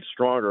only going to get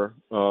stronger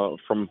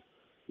from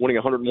winning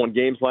 101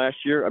 games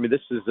last year. I mean,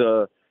 this is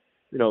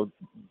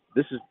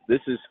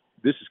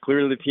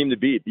clearly the team to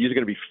beat. These are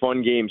going to be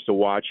fun games to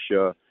watch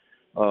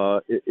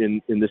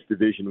in this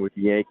division with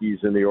the Yankees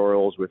and the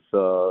Orioles, with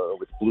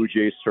Blue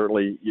Jays.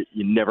 Certainly,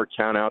 you never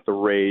count out the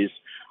Rays.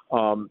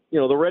 The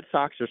Red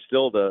Sox are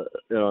still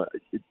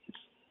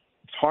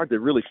it's hard to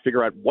really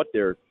figure out what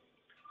they're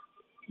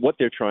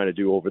trying to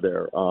do over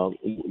there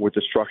with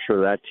the structure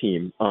of that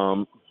team,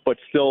 but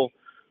still,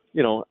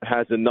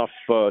 has enough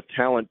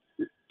talent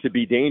to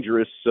be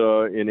dangerous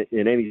in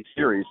any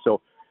series.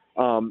 So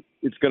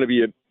it's going to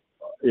be an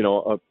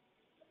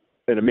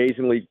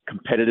amazingly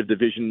competitive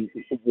division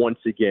once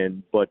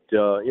again. But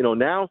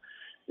now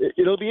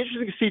it'll be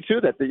interesting to see too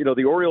that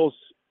the Orioles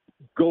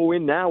go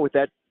in now with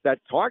that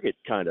target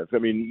kind of. I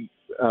mean,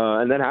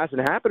 and that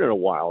hasn't happened in a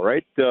while,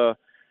 right? That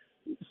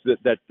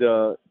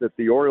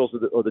the Orioles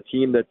are the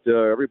team that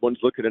everyone's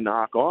looking to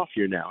knock off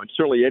here now, and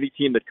certainly any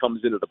team that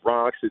comes into the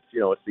Bronx, it's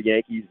the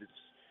Yankees, it's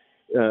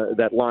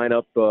that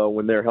lineup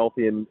when they're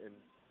healthy and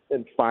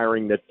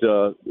firing, that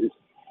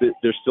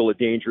they're still a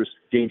dangerous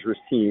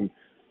team.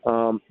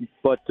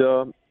 But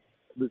the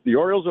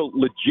Orioles are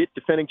legit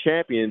defending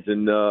champions,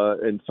 and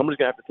somebody's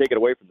gonna have to take it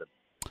away from them.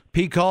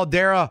 Pete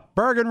Caldera,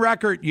 Bergen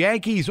Record,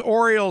 Yankees,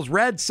 Orioles,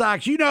 Red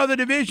Sox. The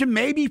division,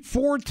 maybe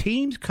 4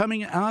 teams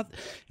coming out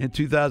in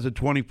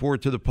 2024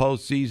 to the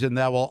postseason.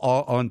 That will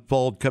all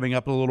unfold coming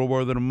up in a little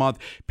more than a month.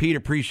 Pete,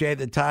 appreciate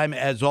the time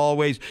as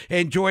always.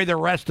 Enjoy the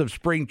rest of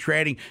spring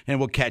training, and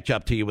we'll catch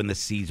up to you when the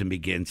season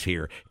begins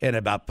here in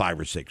about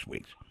 5 or 6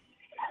 weeks.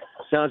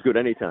 Sounds good.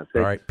 Anytime. Thanks.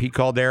 All right. Pete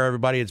Caldera,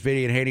 everybody. It's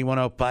Vinny and Haynie,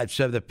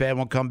 105.7 The Fan.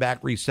 We'll come back,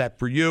 reset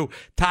for you.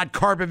 Todd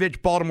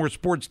Karpovich,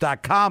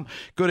 BaltimoreSports.com.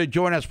 Going to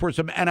join us for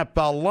some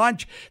NFL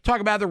lunch.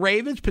 Talk about the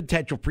Ravens,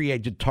 potential free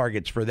agent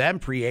targets for them.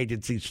 Free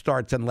agency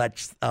starts in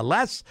less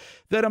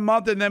than a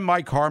month. And then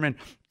Mike Harmon,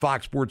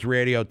 Fox Sports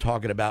Radio,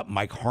 talking about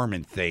Mike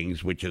Harmon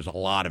things, which is a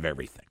lot of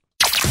everything.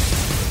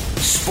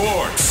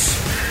 Sports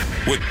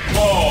with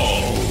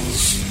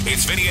balls.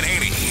 It's Vinny and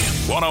Haynie,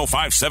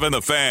 105.7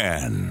 The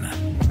Fan.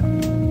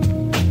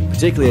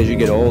 Particularly as you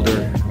get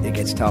older, it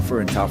gets tougher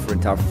and tougher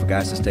and tougher for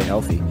guys to stay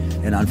healthy.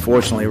 And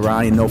unfortunately,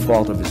 Ronnie, no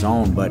fault of his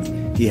own, but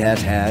he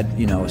has had,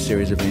 a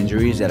series of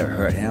injuries that have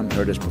hurt him,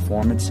 hurt his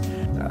performance.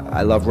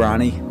 I love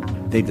Ronnie.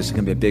 I think this is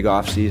going to be a big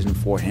offseason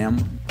for him.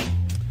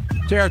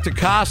 Derek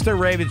DeCosta,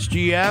 Ravens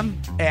GM,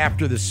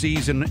 after the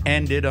season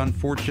ended,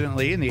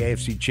 unfortunately, in the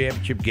AFC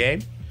Championship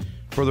game.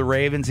 for the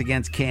Ravens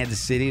against Kansas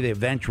City, the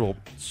eventual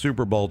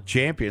Super Bowl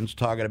champions,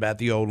 talking about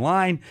the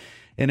O-line,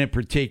 and in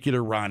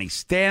particular, Ronnie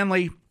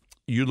Stanley.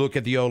 You look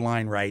at the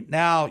O-line right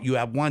now, you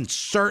have one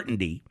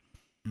certainty,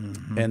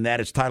 and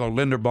that is Tyler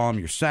Linderbaum,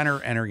 your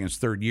center, entering his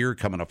third year,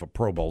 coming off a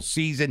Pro Bowl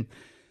season.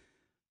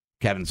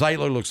 Kevin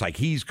Zeitler looks like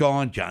he's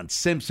gone. John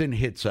Simpson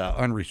hits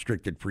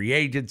unrestricted free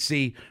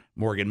agency.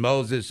 Morgan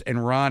Moses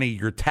and Ronnie,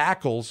 your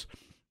tackles,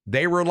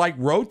 they were like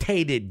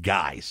rotated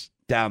guys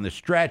down the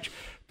stretch,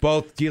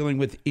 both dealing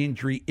with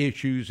injury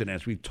issues. And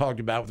as we've talked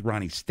about with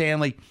Ronnie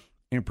Stanley,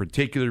 in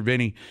particular,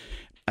 Vinny,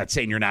 not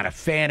saying you're not a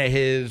fan of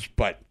his,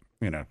 but,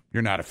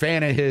 you're not a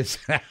fan of his.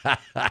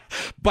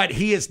 But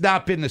he has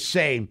not been the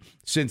same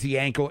since the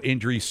ankle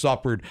injury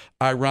suffered,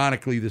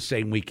 ironically, the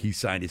same week he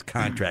signed his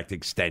contract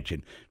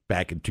extension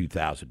back in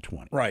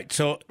 2020. Right.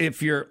 So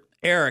if you're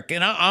Eric,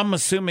 and I'm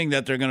assuming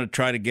that they're going to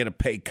try to get a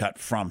pay cut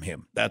from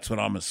him. That's what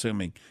I'm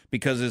assuming,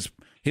 because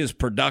his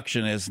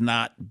production has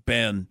not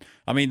been.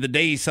 I mean, the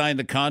day he signed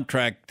the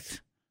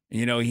contract,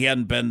 he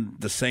hadn't been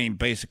the same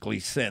basically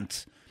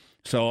since.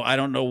 So I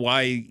don't know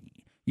why.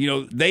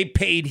 They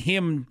paid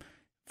him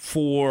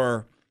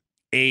for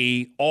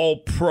a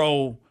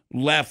all-pro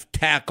left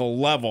tackle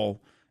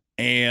level,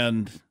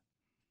 and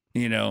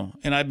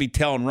I'd be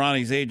telling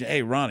Ronnie's agent,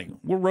 "Hey, Ronnie,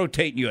 we're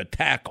rotating you a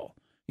tackle.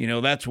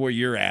 That's where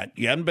you're at.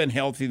 You haven't been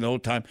healthy the whole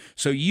time,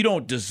 so you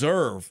don't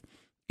deserve,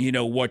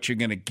 what you're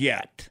going to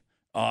get."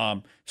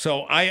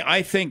 So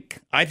I think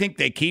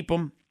they keep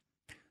him,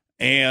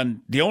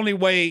 and the only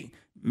way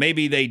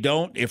maybe they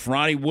don't, if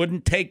Ronnie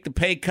wouldn't take the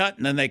pay cut,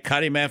 and then they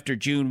cut him after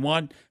June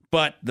 1.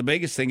 But the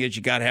biggest thing is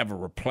you got to have a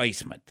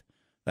replacement.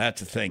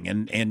 That's the thing,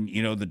 and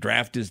the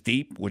draft is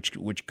deep,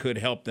 which could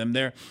help them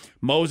there.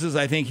 Moses,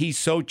 I think he's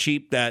so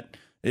cheap that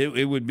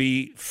it would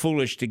be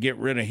foolish to get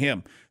rid of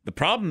him. The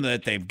problem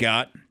that they've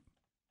got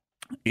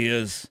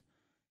is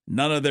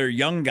none of their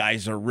young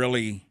guys are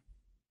really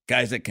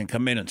guys that can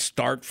come in and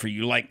start for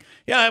you. Like,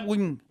 yeah, we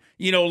can,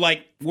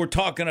 like we're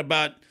talking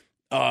about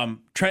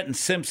Trenton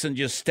Simpson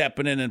just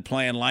stepping in and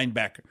playing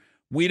linebacker.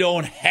 We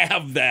don't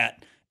have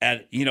that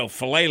at,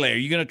 Falele. Are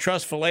you going to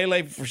trust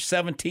Falele for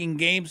 17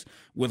 games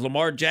with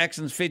Lamar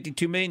Jackson's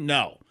 $52 million?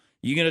 No.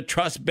 You going to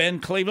trust Ben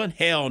Cleveland?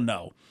 Hell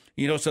no.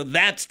 So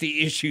that's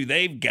the issue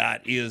they've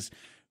got is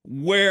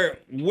where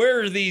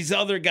are these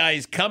other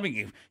guys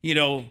coming?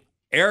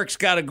 Eric's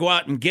got to go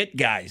out and get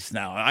guys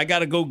now. I got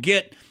to go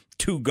get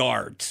two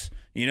guards.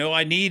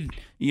 I need,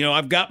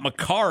 I've got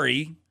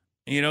Makari.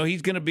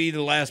 He's going to be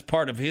the last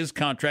part of his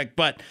contract,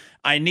 but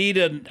I need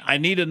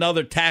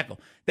another tackle.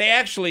 They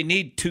actually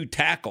need two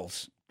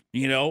tackles.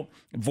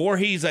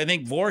 Voorhees, I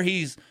think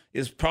Voorhees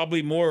is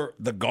probably more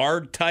the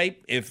guard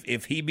type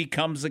if he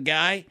becomes a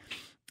guy.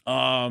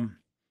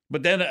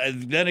 But then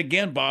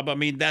again, Bob, I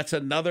mean, that's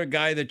another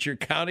guy that you're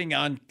counting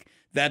on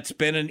that's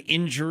been an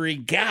injury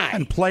guy.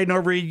 And played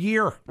over a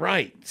year.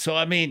 Right. So,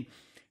 I mean,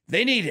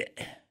 you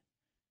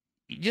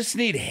just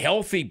need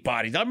healthy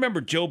bodies. I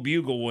remember Joe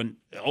Bugle when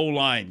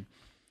O-line.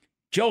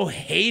 Joe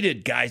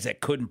hated guys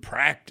that couldn't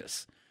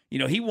practice.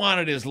 He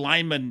wanted his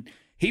linemen.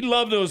 He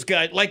loved those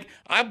guys. Like,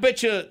 I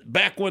bet you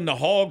back when the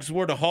Hogs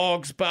were the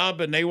Hogs,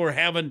 Bob, and they were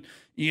having,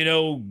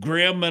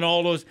 Grimm and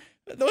all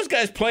those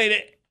guys played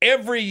it.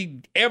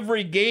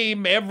 Every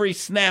game, every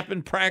snap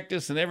in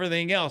practice and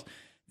everything else.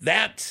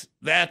 That's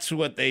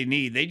what they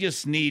need. They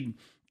just need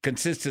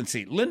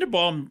consistency.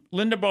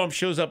 Linderbaum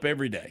shows up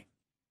every day.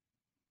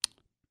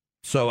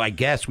 So I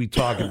guess we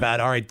talk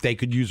about, all right, they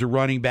could use a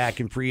running back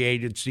in free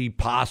agency,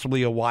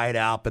 possibly a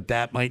wideout, but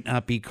that might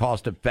not be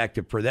cost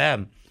effective for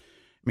them.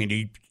 I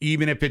mean,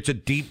 even if it's a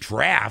deep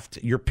draft,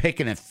 you're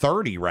picking at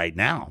 30 right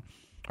now.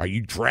 Are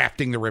you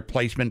drafting the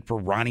replacement for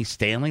Ronnie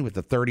Stanley with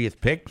the 30th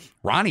pick?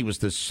 Ronnie was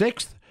the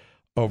 6th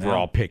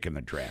overall pick in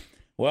the draft.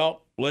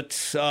 Well,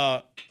 let's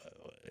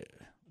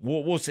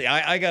we'll see.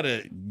 I got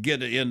to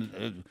get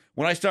in.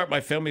 When I start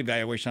my film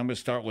evaluation, I'm going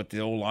to start with the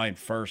O-line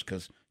first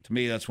because, to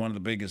me, that's one of the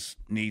biggest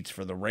needs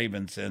for the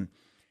Ravens. And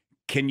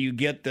can you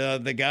get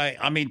the guy?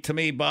 I mean, to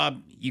me,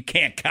 Bob, you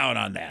can't count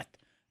on that.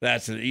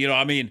 That's, we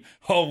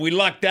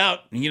lucked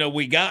out.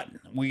 We got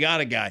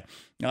a guy.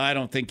 No, I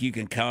don't think you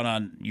can count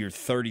on your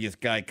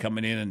 30th guy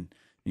coming in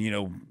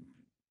and,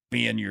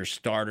 being your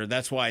starter.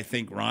 That's why I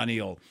think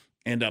Ronnie will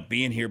end up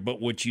being here.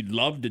 But what you'd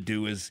love to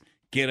do is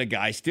get a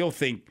guy. I still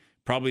think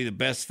probably the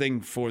best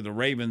thing for the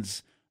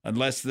Ravens,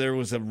 unless there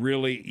was a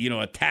really,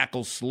 a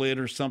tackle slid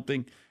or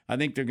something, I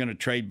think they're going to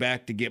trade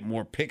back to get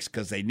more picks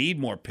because they need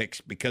more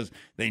picks because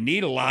they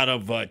need a lot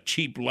of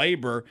cheap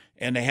labor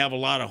and they have a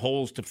lot of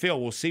holes to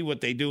fill. We'll see what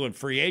they do in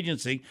free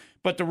agency,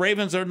 but the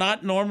Ravens are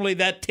not normally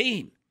that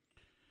team.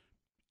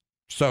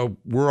 So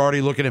we're already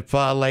looking at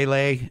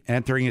Lele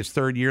entering his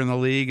third year in the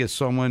league as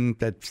someone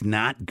that's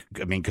not,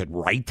 could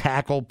right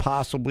tackle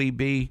possibly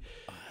be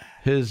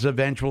his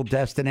eventual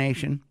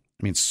destination?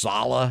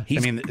 Salah.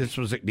 He's not a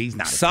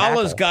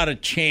Salah's tackle. got a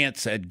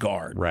chance at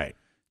guard. Right.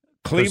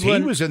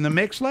 Cleveland he was in the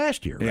mix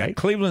last year, right? Yeah,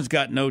 Cleveland's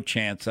got no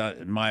chance,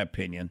 in my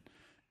opinion.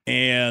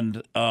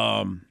 And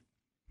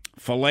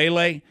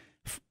Falele,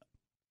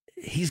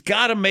 he's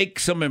got to make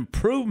some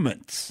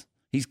improvements.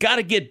 He's got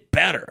to get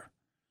better.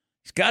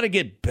 He's got to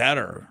get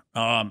better.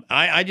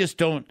 I just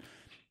don't.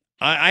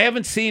 I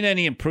haven't seen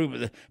any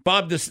improvement.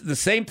 Bob, the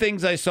same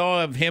things I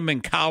saw of him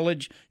in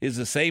college is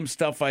the same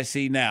stuff I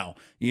see now.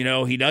 You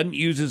know, he doesn't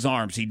use his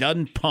arms. He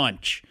doesn't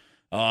punch.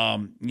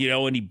 You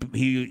know, and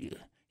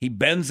he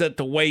bends at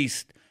the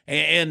waist,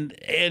 and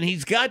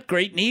he's got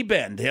great knee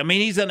bend. I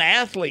mean, he's an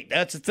athlete.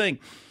 That's the thing.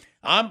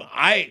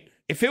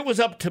 If it was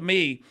up to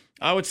me,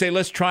 I would say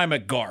let's try him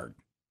at guard.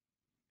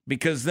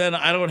 Because then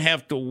I don't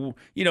have to,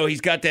 you know,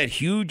 he's got that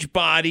huge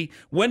body.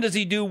 When does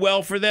he do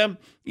well for them?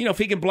 You know, if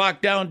he can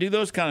block down, do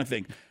those kind of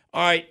things.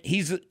 All right,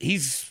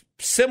 he's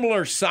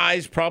similar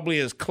size probably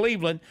as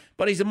Cleveland,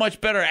 but he's a much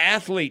better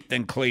athlete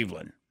than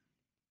Cleveland.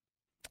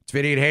 It's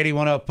Vinny Haynie,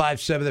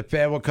 105.7 The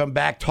Fan. We'll come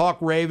back, talk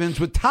Ravens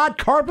with Todd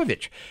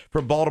Karpovich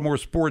from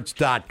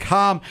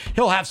BaltimoreSports.com.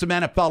 He'll have some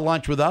NFL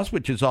lunch with us,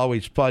 which is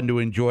always fun to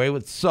enjoy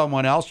with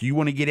someone else. You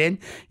want to get in?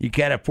 You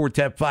can at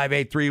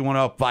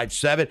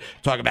 410-583-1057.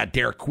 Talk about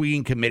Derek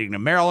Queen committing to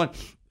Maryland.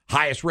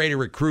 Highest rated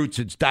recruit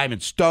since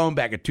Diamond Stone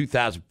back in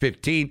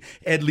 2015,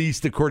 at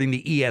least according to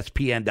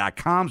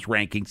ESPN.com's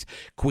rankings.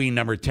 Queen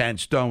number 10,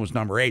 Stone was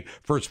number 8.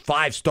 First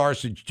 5 stars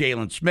since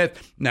Jalen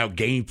Smith, now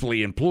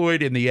gainfully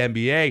employed in the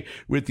NBA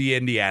with the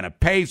Indiana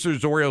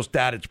Pacers. Orioles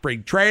down at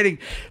spring training,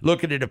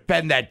 looking to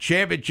defend that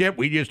championship.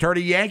 We just heard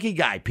a Yankee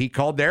guy, Pete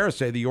Caldera,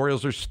 say the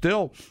Orioles are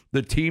still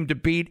the team to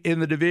beat in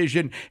the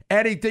division.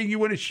 Anything you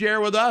want to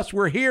share with us,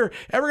 we're here.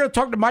 And we're going to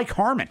talk to Mike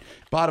Harmon,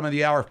 bottom of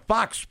the hour,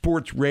 Fox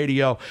Sports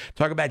Radio.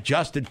 Talk about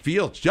Justin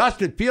Fields.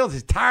 Justin Fields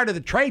is tired of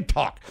the trade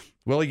talk.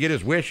 Will he get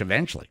his wish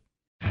eventually?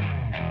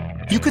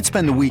 You could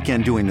spend the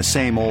weekend doing the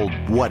same old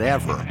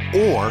whatever,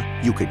 or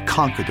you could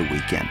conquer the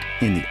weekend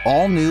in the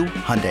all-new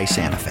Hyundai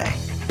Santa Fe.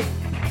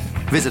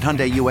 Visit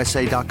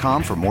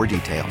HyundaiUSA.com for more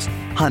details.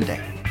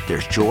 Hyundai,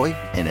 there's joy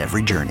in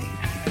every journey.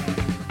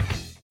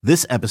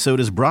 This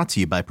episode is brought to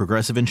you by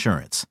Progressive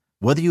Insurance.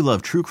 Whether you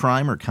love true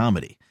crime or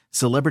comedy,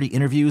 celebrity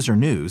interviews or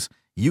news,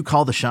 you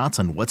call the shots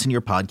on what's in your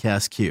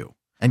podcast queue.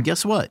 And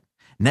guess what?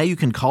 Now you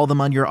can call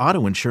them on your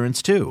auto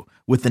insurance too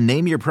with the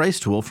Name Your Price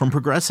tool from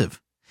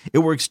Progressive. It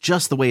works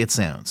just the way it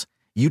sounds.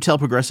 You tell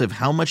Progressive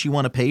how much you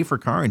want to pay for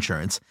car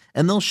insurance,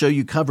 and they'll show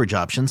you coverage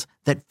options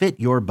that fit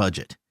your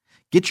budget.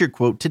 Get your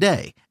quote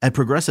today at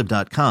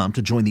Progressive.com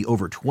to join the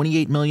over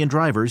 28 million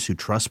drivers who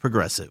trust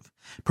Progressive.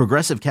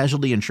 Progressive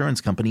Casualty Insurance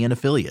Company and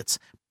Affiliates.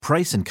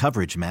 Price and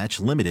coverage match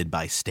limited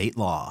by state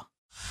law.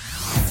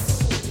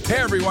 Hey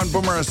everyone,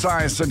 Boomer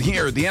Esiason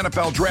here. The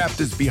NFL Draft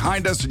is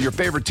behind us and your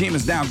favorite team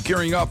is now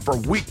gearing up for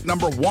week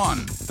number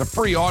 1. The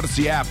free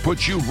Odyssey app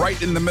puts you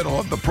right in the middle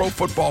of the pro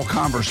football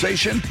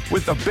conversation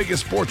with the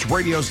biggest sports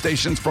radio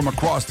stations from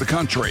across the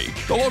country.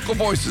 The local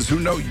voices who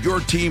know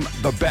your team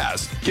the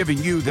best, giving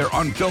you their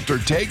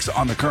unfiltered takes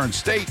on the current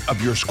state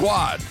of your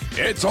squad.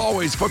 It's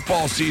always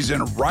football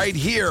season right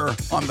here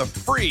on the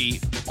free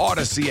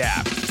Odyssey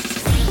app.